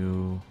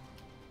continue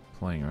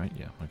playing, right?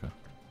 Yeah, okay.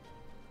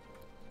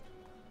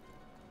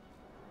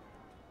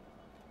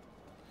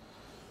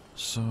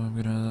 So I'm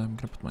gonna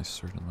put my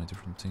cert on my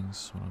different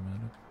things when I'm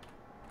at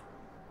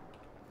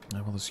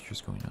it. While this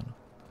queue's going on.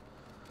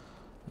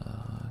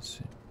 Let's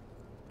see.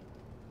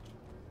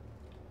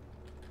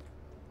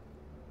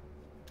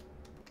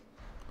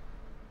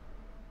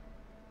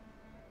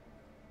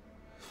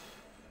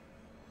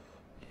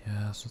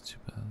 Yeah, it's not too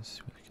bad. Let's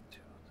see what I can do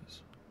with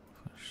this.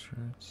 5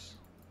 shirts.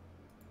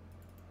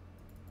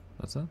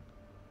 That's that?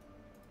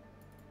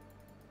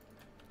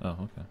 Oh,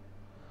 okay.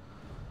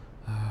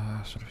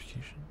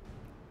 Certification.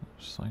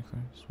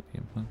 Cyclers with the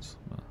implants.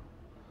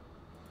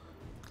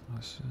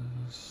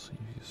 Classes.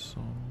 EV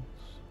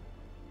assaults.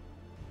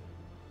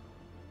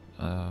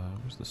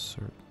 Where's the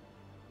cert?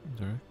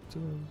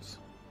 Directives.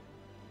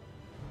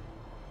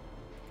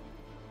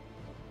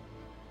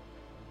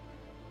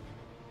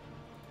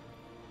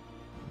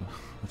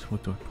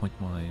 What do I point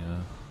my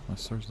my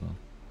certs on?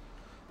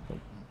 Oh,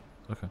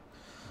 okay.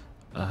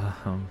 I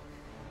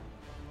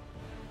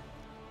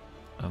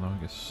don't know, I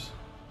guess.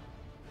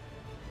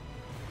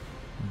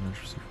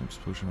 Emergency from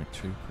explosion like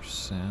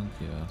 2%.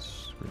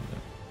 Yes.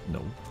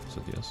 No.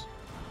 Said yes.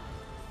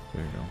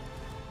 There you go.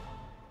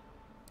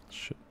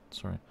 Shit.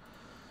 Sorry.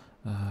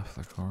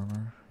 Flak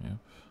armor. Yep.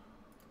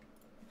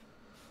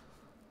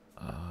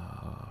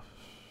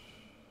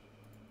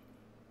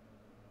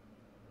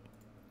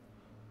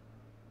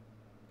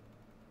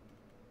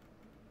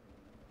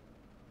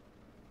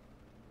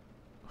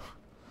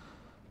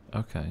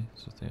 Okay,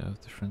 so they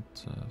have different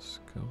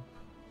scope.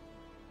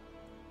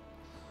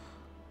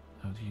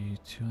 Audi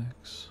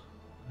 2X.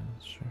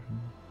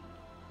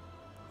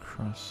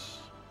 Cross.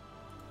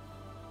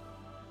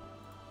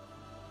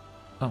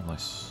 Oh,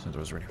 nice. It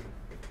was ready.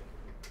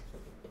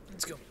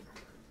 Let's go.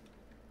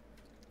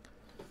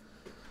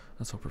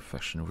 That's all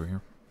perfection over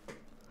here.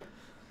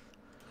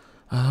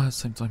 At the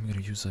same time, I'm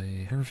gonna use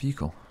a air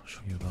vehicle.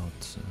 Show you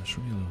about.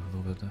 Show you a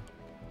little bit.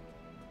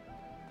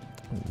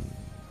 Oh,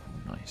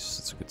 nice.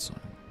 That's a good sign.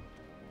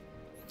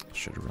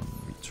 Shadowrun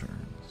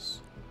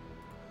returns.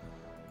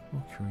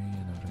 Okay,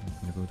 and I'm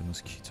gonna go to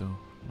Mosquito.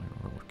 My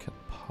rocket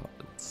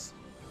pods.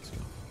 Let's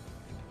go.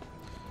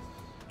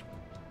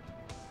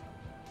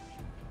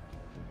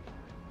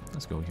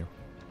 Let's go here.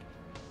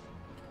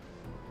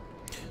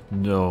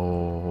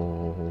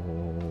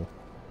 No.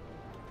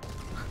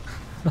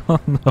 Oh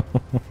no.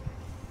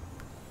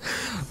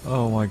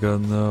 Oh my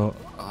god, no.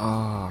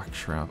 Ah,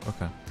 crap.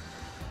 Okay.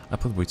 I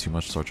played way too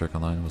much Star Trek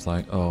Online and was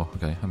like, oh,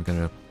 okay, I'm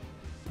gonna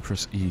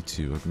press E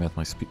to augment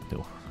my speed.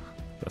 No.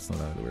 That's not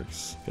how it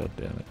works. God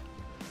damn it.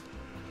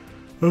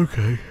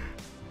 Okay.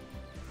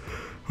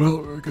 Well,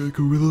 we're gonna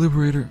go with the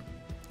Liberator.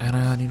 And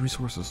I need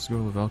resources. Let's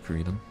go with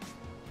Valkyrie then.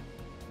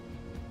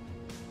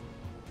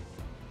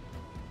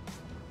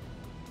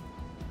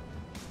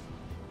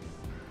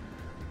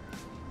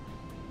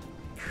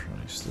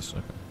 Christ, this.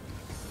 Okay.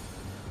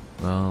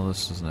 Well,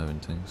 this doesn't have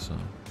anything, so.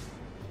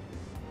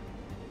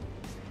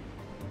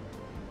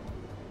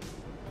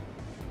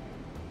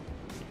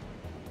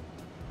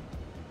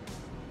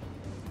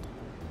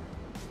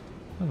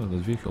 Oh, the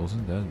vehicle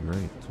isn't that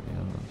great, to be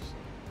honest.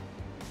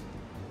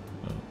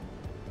 Oh.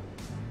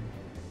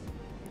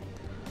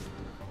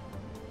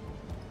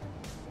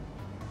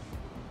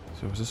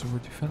 So is this a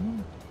word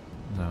defender?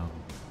 No.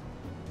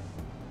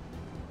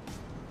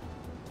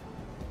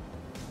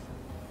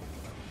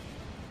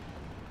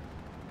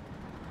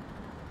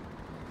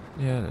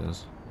 Yeah, it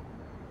is.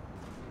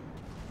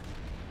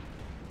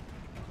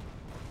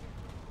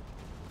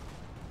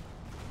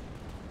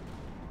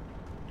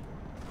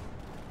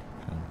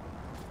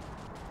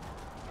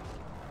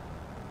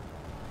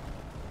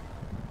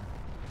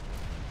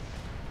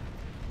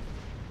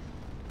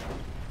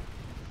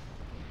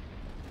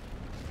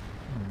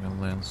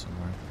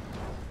 Somewhere.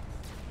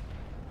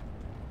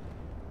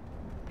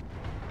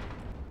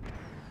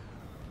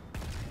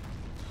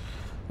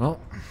 Well,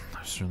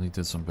 I certainly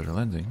did some better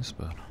landings,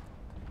 but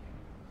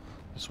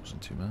this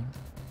wasn't too bad.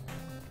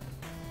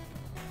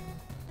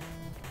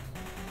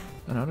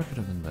 I know that could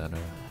have been better.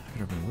 Could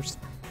have been worse.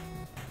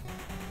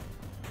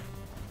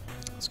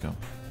 Let's go.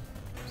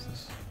 What's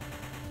this?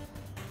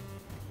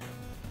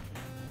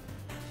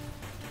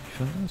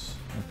 You feel this?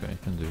 Okay,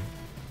 can do.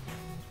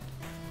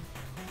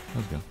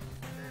 Let's go.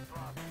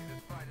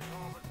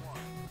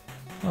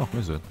 Oh,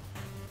 is it?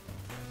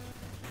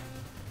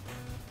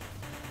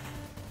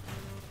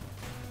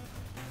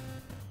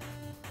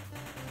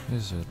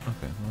 Is it? Okay,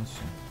 well, let's see.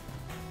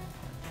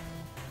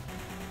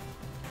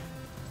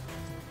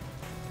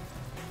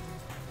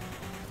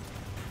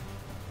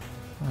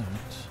 Alright,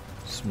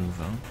 let's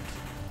move out.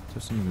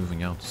 There's any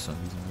moving out to send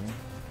them.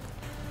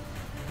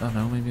 I don't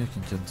know, maybe I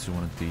can get into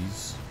one of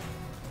these.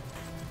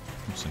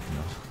 I'm just thinking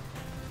of.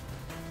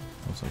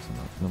 What's like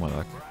that? No, my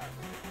luck.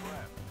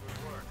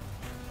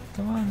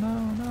 Come on, no,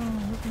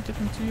 let me get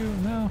into you,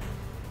 no.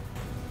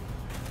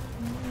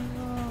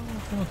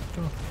 No,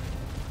 go.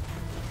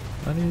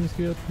 I need to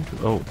get into.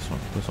 Oh, this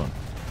one.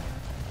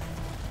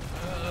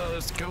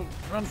 Let's go.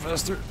 Run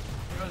faster.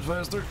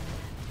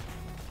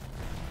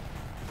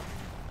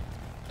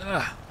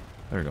 Ah,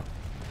 there we go.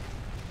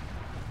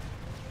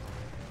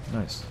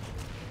 Nice.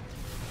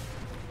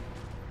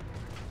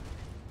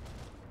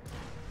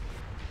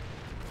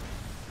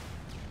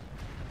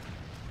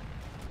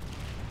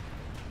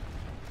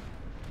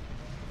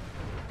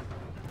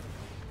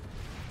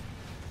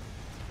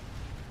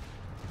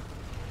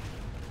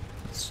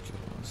 Let's go.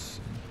 Let's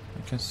see. I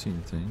can't see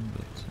anything,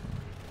 but.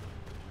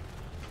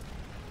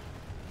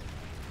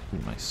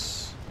 Ooh,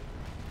 nice.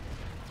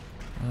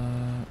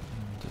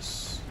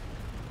 This.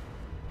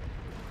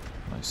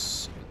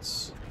 Nice.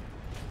 It's.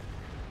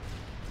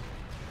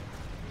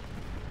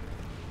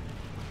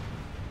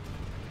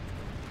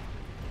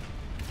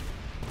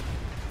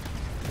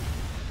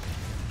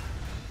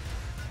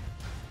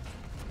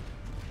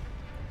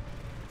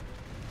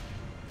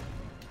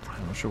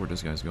 I'm not sure where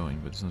this guy's going,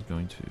 but it's not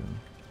going to.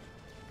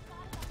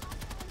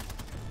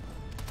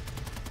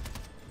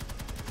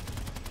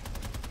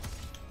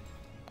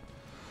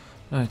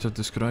 I thought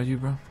this could you,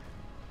 bro.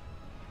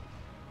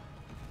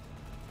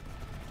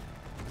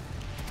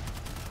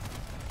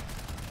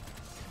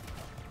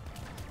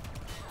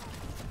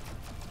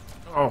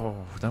 Oh,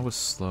 that was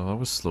slow. That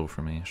was slow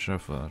for me.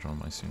 Should have drawn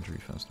my injury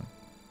faster.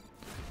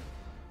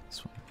 That's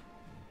fine.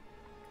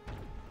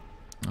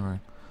 Alright.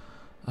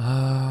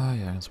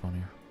 Yeah, I can spawn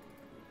here.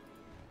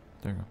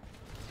 There you go.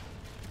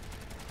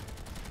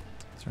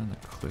 Is there on the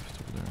cliff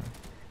over there?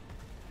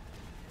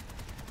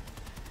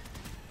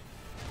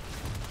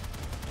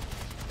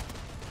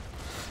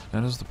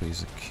 That is the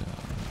basic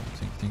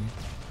thingy.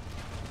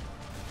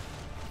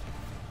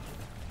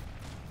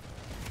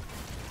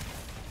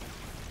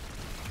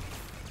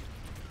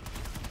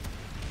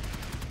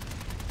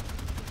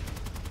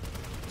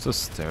 This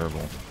is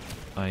terrible.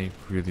 I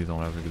really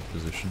don't have a good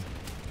position.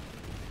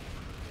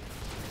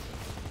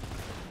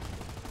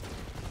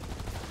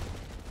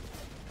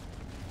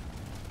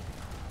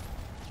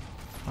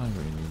 I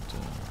really need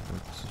a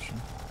good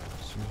position.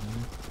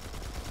 Seriously.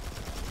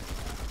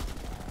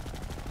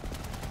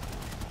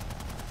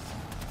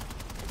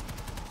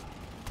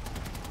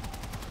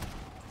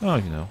 Oh,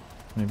 you know,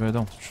 maybe I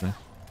don't actually.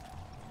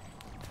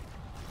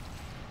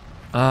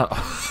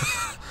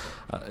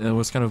 It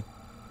was kind of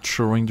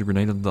throwing the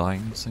grenade and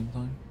dying at the same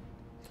time.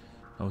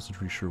 I wasn't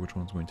really sure which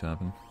one's going to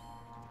happen.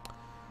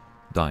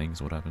 Dying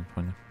is what happened,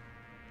 finally.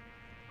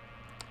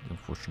 The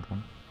unfortunate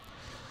one.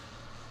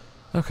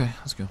 Okay,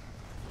 let's go.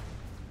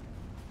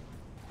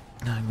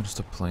 I'm gonna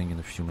stop playing in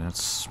a few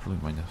minutes.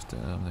 Probably my next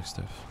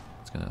death.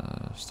 It's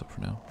gonna stop for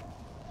now.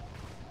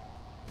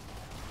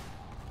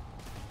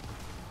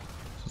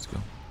 So let's go.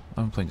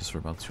 I've been playing this for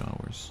about 2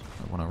 hours.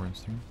 1 hour and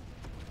 3.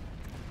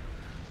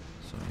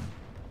 So yeah.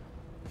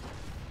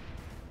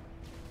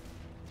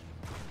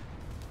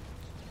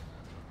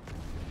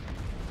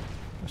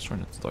 Let's try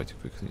not to die too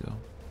quickly though.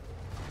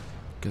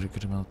 Get a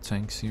good amount of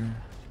tanks here.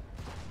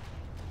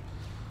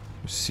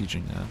 We're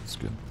sieging that, that's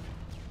good.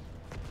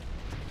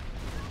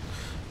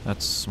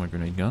 That's my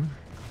grenade gun.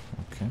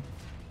 Okay.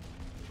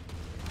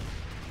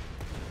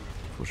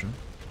 For sure.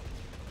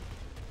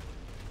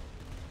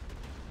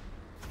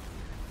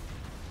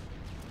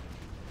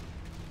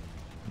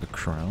 The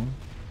crown?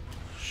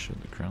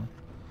 Shit, the crown.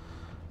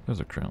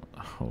 There's a crown.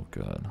 Oh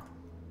god.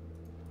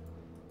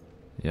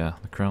 Yeah,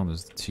 the crown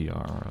is the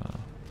TR.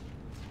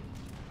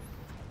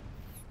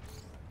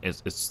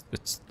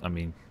 I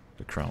mean,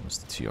 the crown is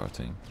the TR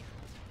thing.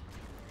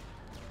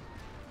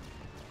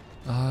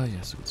 Ah,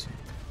 yes, I could see.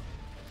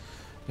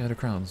 Yeah, the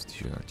crown is the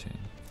TR thing.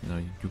 You know,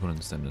 you can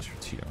understand this for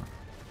TR.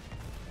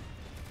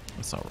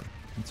 That's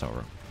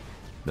our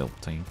build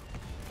team.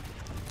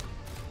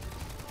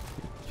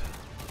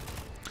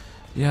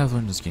 Yeah, I've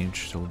learned this game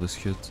just a little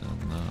bit,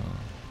 and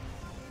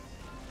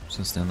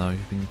since then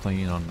I've been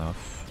playing it on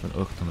enough. Been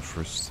hooked on the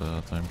first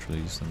time it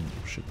released, and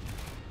shit.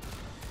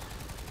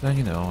 Then,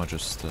 you know, I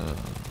just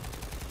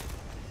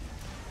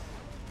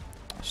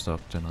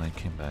stopped, and I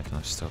came back, and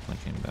I stopped, and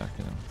I came back,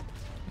 and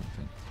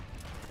nothing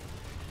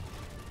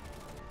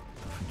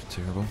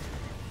too terrible.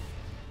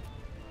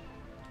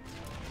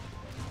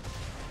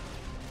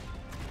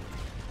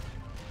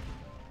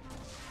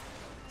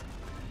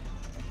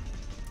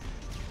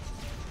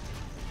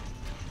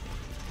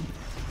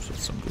 So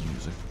some good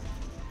music.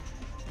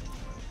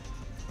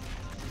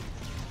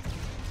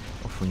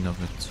 Hopefully none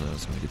of it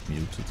is going to get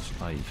muted.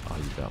 I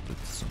doubt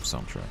it. Some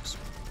soundtracks.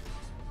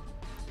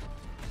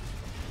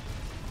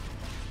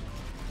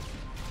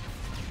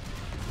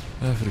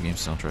 For the game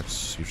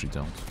soundtracks, usually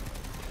don't.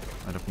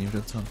 I don't mute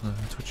it on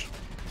Twitch.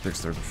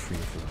 Because they're free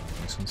for the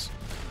license.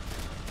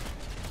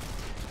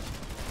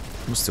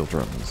 I'm still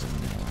Germans,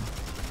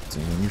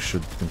 and you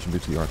should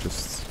contribute to the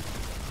artists.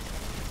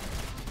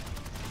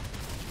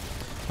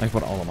 I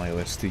put all of my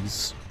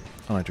OSTs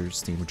on either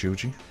Steam or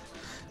Joji.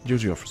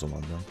 Joji offers a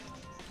lot of them.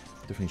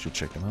 Definitely should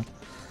check them out.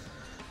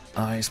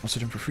 I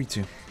sponsored them for free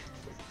too.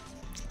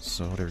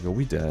 So there we go.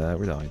 We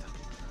died.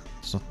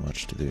 It's not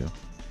much to do.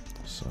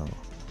 So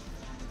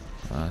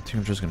I think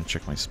I'm just gonna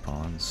check my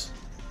spawns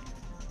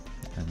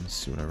and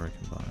see whatever I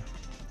can buy.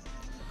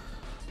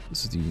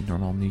 This is the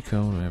normal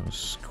Nico. We have a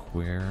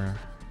square,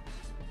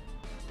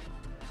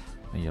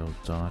 a yellow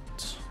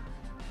dot,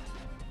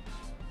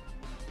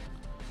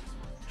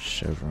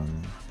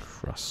 chevron,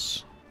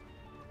 cross.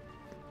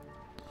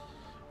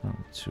 Oh,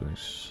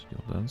 2x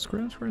yellow dot.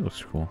 Square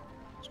looks cool.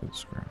 Let's go with the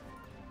square.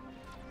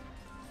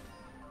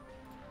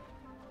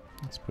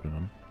 Let's put it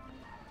on.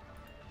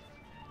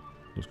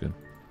 Looks good.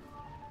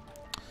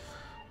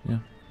 Yeah,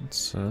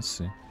 let's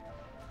see.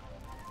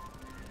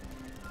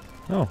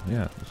 Oh,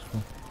 yeah, that's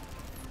cool.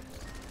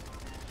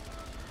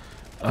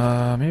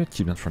 Maybe I'd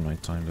keep that for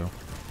nighttime though.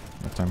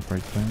 Nighttime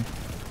party thing.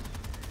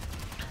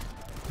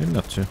 Maybe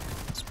not too.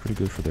 It's pretty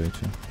good for day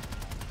too.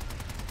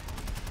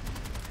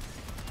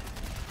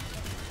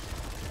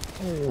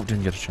 Oh,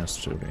 didn't get a chance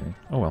to do anything.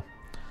 Oh well.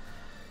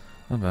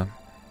 Not bad.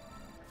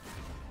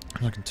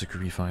 I'm not gonna take a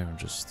revive and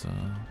just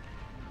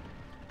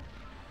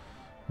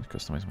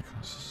customize my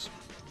classes.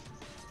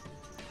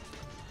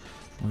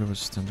 We'll go with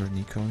standard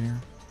Nico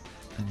here.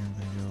 And you're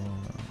gonna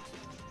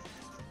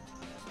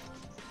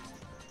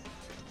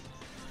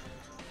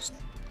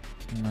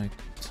go night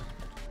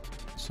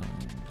sun,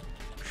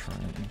 try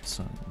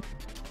sun.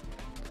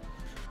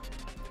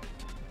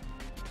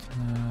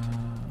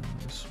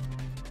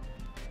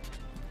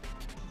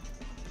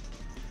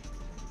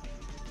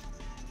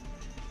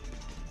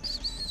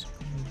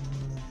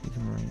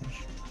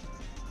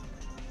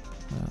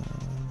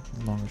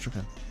 Which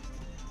okay.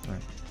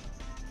 Alright.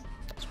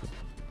 That's good.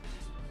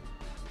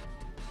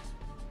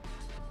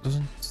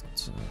 Doesn't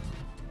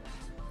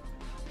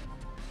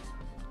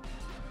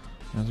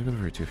there's a good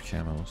variety of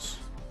camos.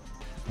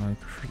 I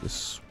prefer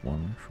this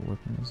one for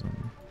weapons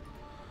and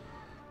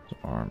the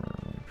armor.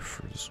 I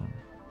prefer this one.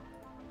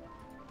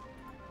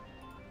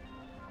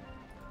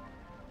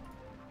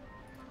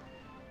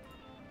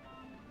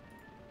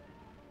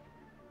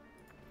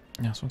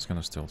 Yeah, this one's kind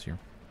of stealth here.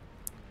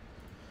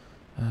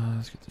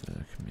 Let's get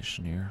the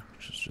commissioner,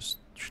 which is just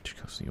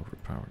ridiculously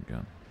overpowered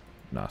gun.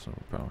 Nah, it's not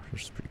overpowered,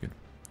 which is pretty good.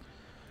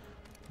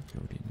 Let's go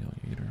with the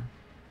alligator.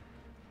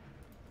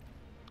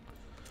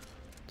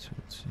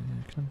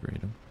 I can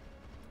upgrade him.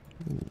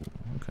 Ooh,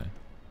 okay.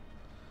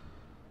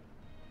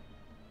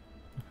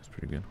 That's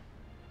pretty good.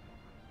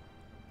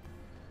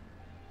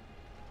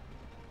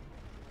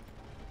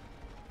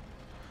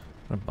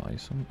 I'm gonna buy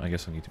some. I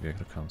guess I need to be at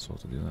the console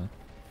to do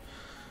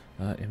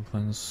that.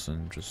 Implants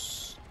and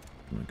just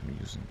I'm not gonna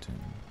use anything.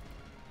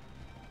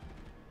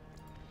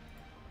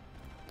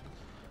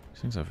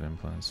 These things have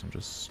implants. I'm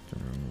just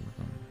gonna remove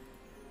them.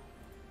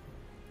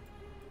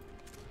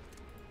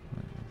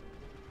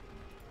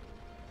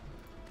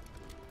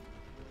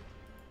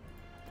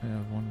 I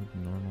have one with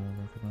normal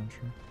rocket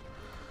launcher.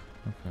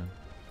 Okay.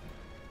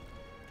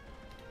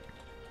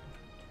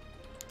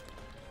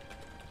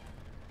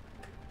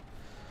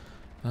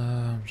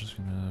 I'm just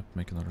gonna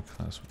make another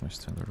class with my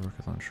standard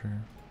rocket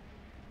launcher.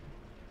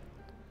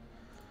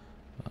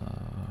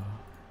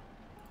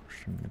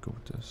 I'm gonna go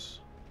with this.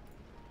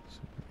 So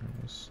there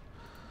it is.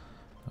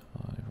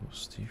 I will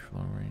Steve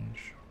long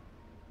range.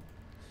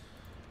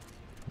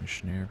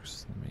 Missionary, because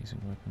it's an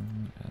amazing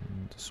weapon,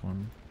 and this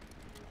one.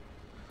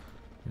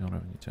 We don't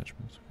have any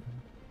attachments. Okay.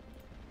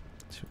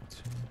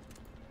 202.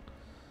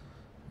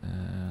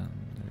 And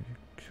there you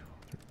go.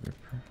 The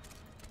Ripper.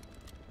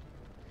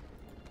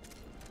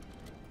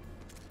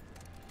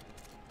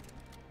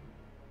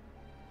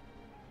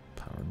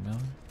 Powered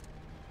melee.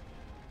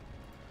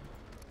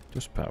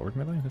 Just powered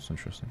melee? That's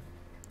interesting.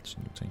 It's a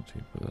new thing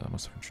too, but I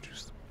must have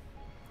introduced.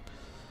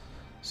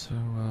 So,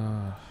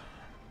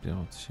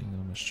 build seeing the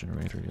mesh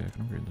generator. Yeah, I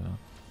can upgrade that.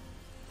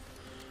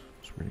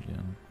 Let's read it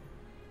again.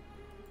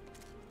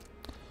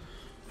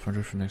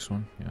 500 for next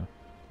one, yeah.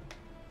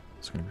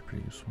 It's gonna be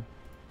pretty useful.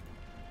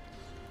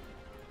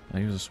 I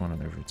use this one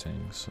on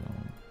everything, so.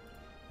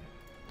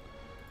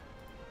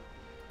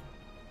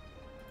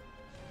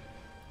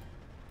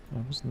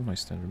 Oh, wasn't my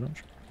standard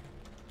launcher.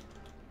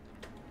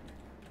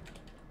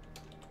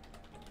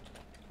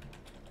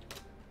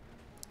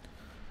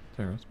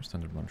 There, that's my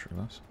standard launcher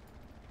glass.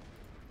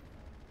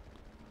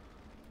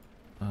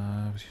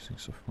 I was using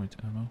soft point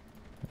ammo.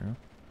 There we go.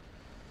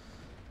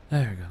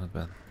 There we go, not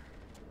bad.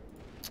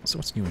 So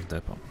what's new in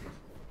depot?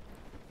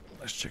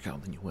 Let's check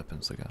out the new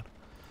weapons they got.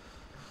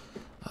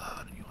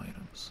 The new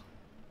items.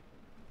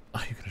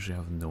 Oh, you can actually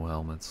have no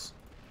helmets.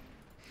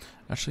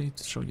 Actually,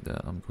 to show you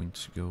that, I'm going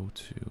to go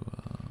to...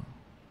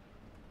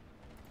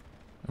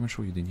 I'm gonna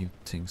show you the new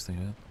things they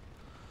have.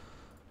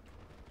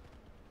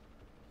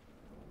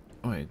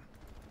 Wait.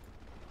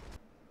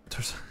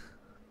 There's...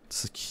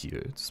 It's a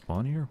cute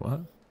spawn here?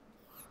 What?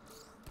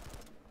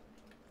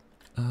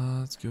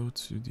 Let's go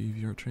to the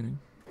VR training.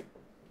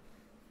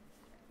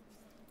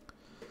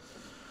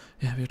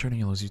 Yeah, VR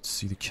training allows you to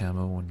see the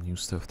camo and new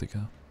stuff they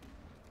got.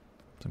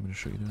 So I'm gonna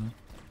show you that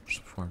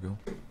just before I go.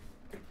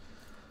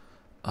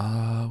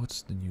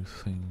 What's the new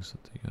things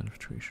that they got?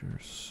 Tracer,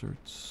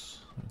 certs,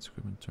 that's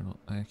equipment, internal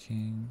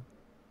hacking.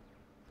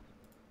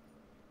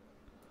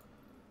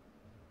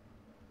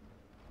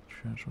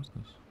 Trash, what's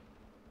this?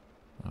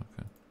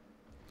 Okay.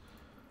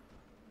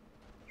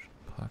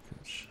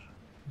 Package.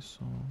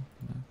 So,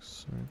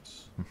 next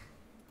certs.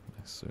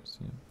 Next certs,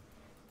 yeah.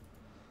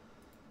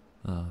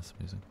 Ah, that's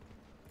amazing.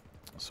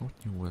 So what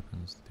new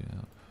weapons do they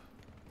have?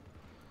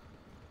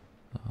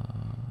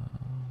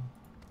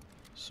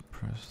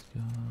 Suppressed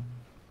gun.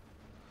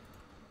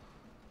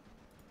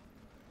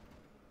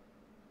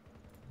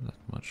 Not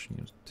much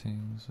new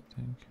things, I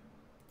think.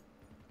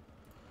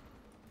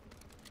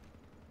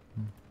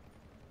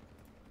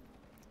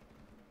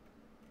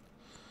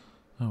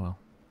 Oh well.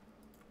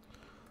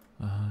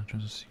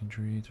 Just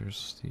injury,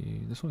 there's the...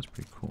 This one's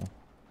pretty cool.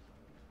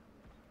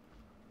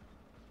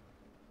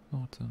 Oh,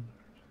 what the...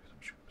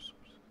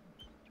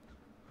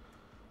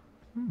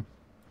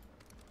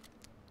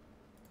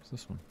 What's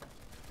this one?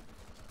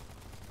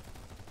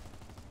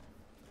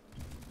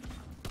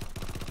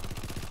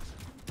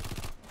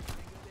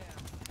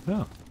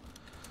 Yeah.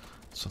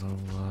 So,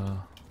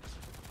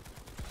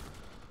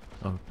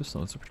 oh,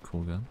 pistol, it's a pretty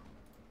cool gun.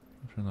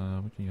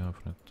 What can you have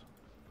on it?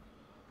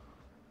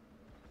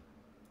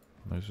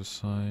 Laser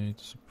sight,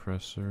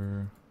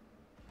 suppressor.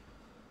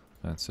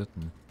 That's it.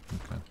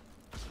 Okay.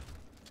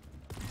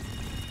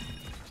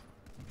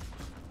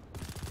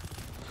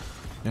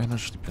 Yeah, that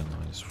should be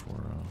nice for.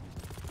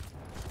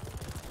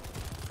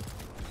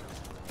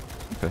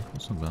 Okay,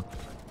 that's not bad.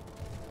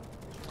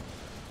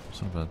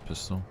 It's not a bad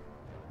pistol.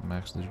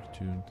 Max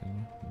digitude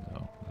thing?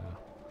 No, yeah.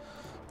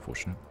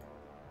 Fortunate.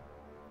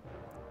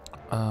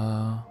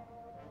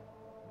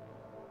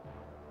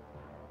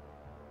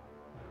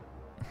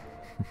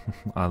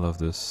 I love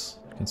this.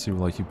 I can see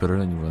like you better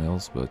than anyone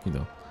else, but you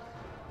know.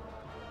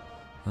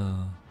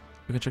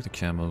 We can check the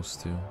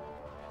camos too.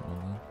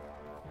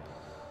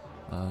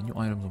 New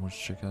items I want to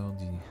check out,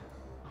 the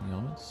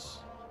helmets.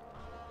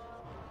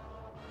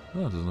 Oh,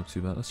 it doesn't look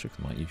too bad. Let's check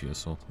my EV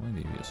assault. I like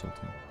the EV assault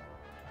too.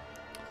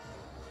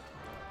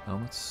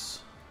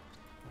 Helmets.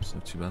 It's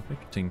not too bad.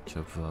 Make me think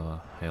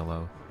of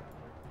Halo.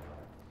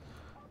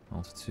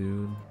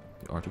 Altitude.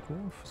 The article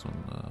is on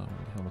the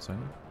helmet side.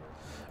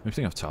 Make me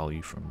think of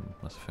Tali from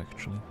Mass Effect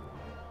actually.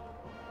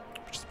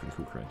 Which is pretty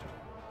cool character.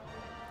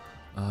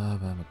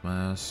 Bandit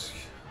mask.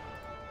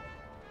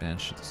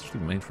 Banshee. That's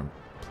actually made from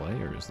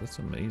players. That's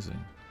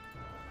amazing.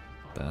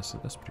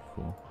 Basset. That's pretty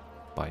cool.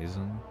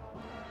 Bison.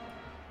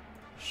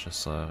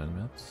 Chasseur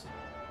helmet.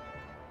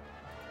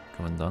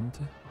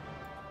 Commandante.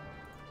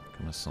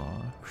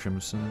 Commissar.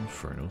 Crimson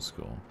Inferno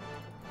Skull.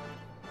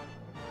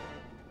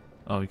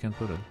 Oh, you can't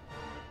put it.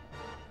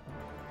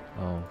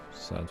 Oh,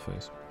 sad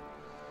face.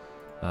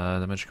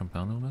 Damage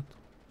compound helmet.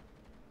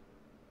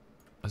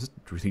 Is it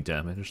really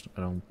damaged?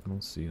 I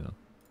don't see that.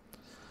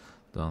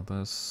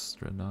 Dantes,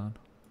 Dreadnought,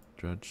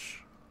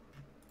 Dredge,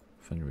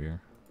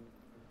 Fenrir,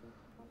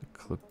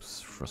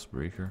 Eclipse,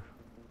 Frostbreaker,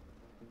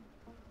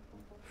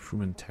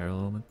 Frumental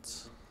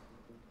helmet,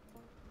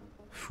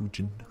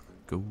 Fujin,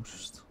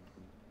 Ghost,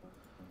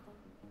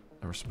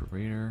 a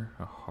Respirator,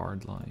 a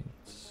Hard Light.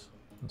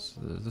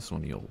 This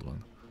one, the old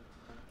one.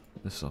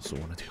 This is also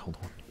one of the old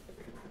one.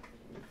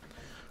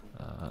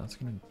 That's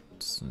gonna.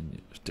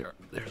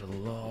 There's a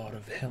lot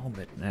of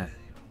helmet. Nah,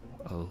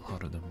 a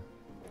lot of them.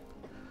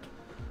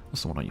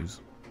 That's the one I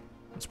use.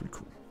 That's pretty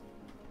cool.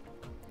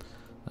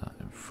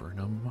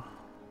 Infernum.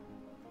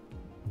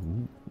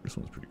 Ooh, this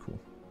one's pretty cool.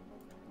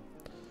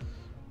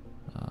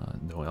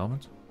 No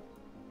element.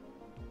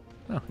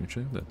 Oh, you can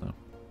check that now.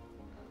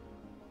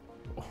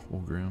 Oh,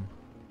 Ogrim.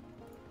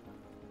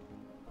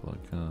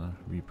 Like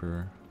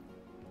Reaper.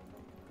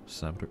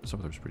 Saboteur.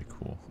 Saboteur's pretty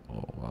cool.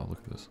 Oh wow, look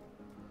at this.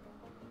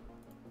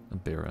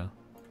 And Bera,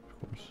 of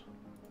course.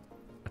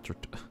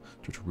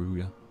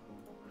 Tortuga.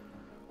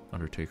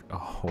 Undertaker.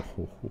 Oh,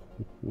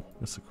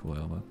 that's a cool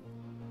element.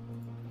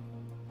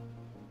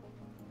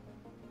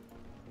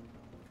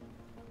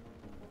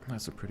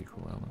 That's a pretty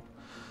cool element.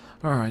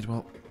 Alright,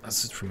 well,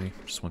 that's it for me.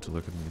 Just want to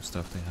look at the new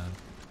stuff they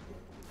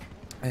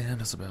have. And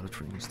that's about it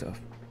for new stuff.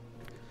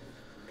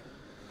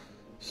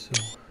 So,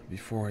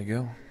 before I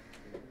go,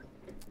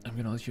 I'm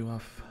gonna let you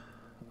off.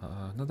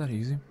 Not that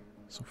easy.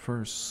 So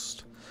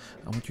first,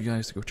 I want you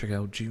guys to go check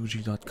out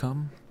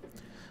GOG.com.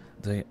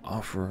 They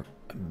offer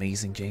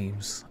amazing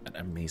games at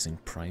amazing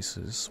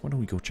prices. Why don't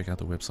we go check out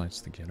the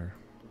websites together?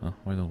 Huh?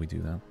 Why don't we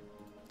do that?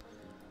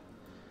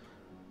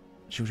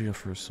 GOG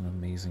offers some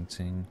amazing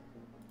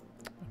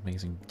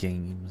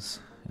games.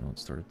 You know,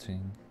 let's start a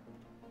thing.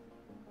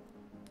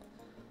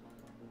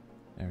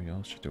 There we go.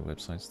 Let's check their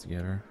websites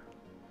together.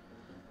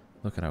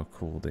 Look at how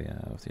cool they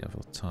have. They have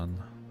a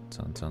ton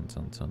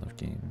of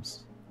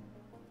games.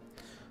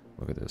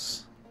 Look at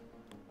this.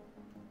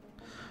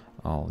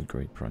 All the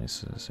great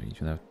prices. So you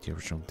can have the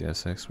original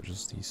Deus Ex, which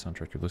is the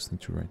soundtrack you're listening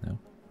to right now.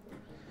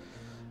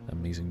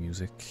 Amazing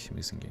music,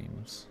 amazing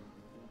games.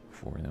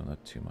 For, you know,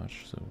 not too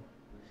much, so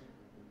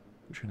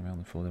go check them out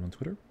and follow them on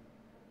Twitter.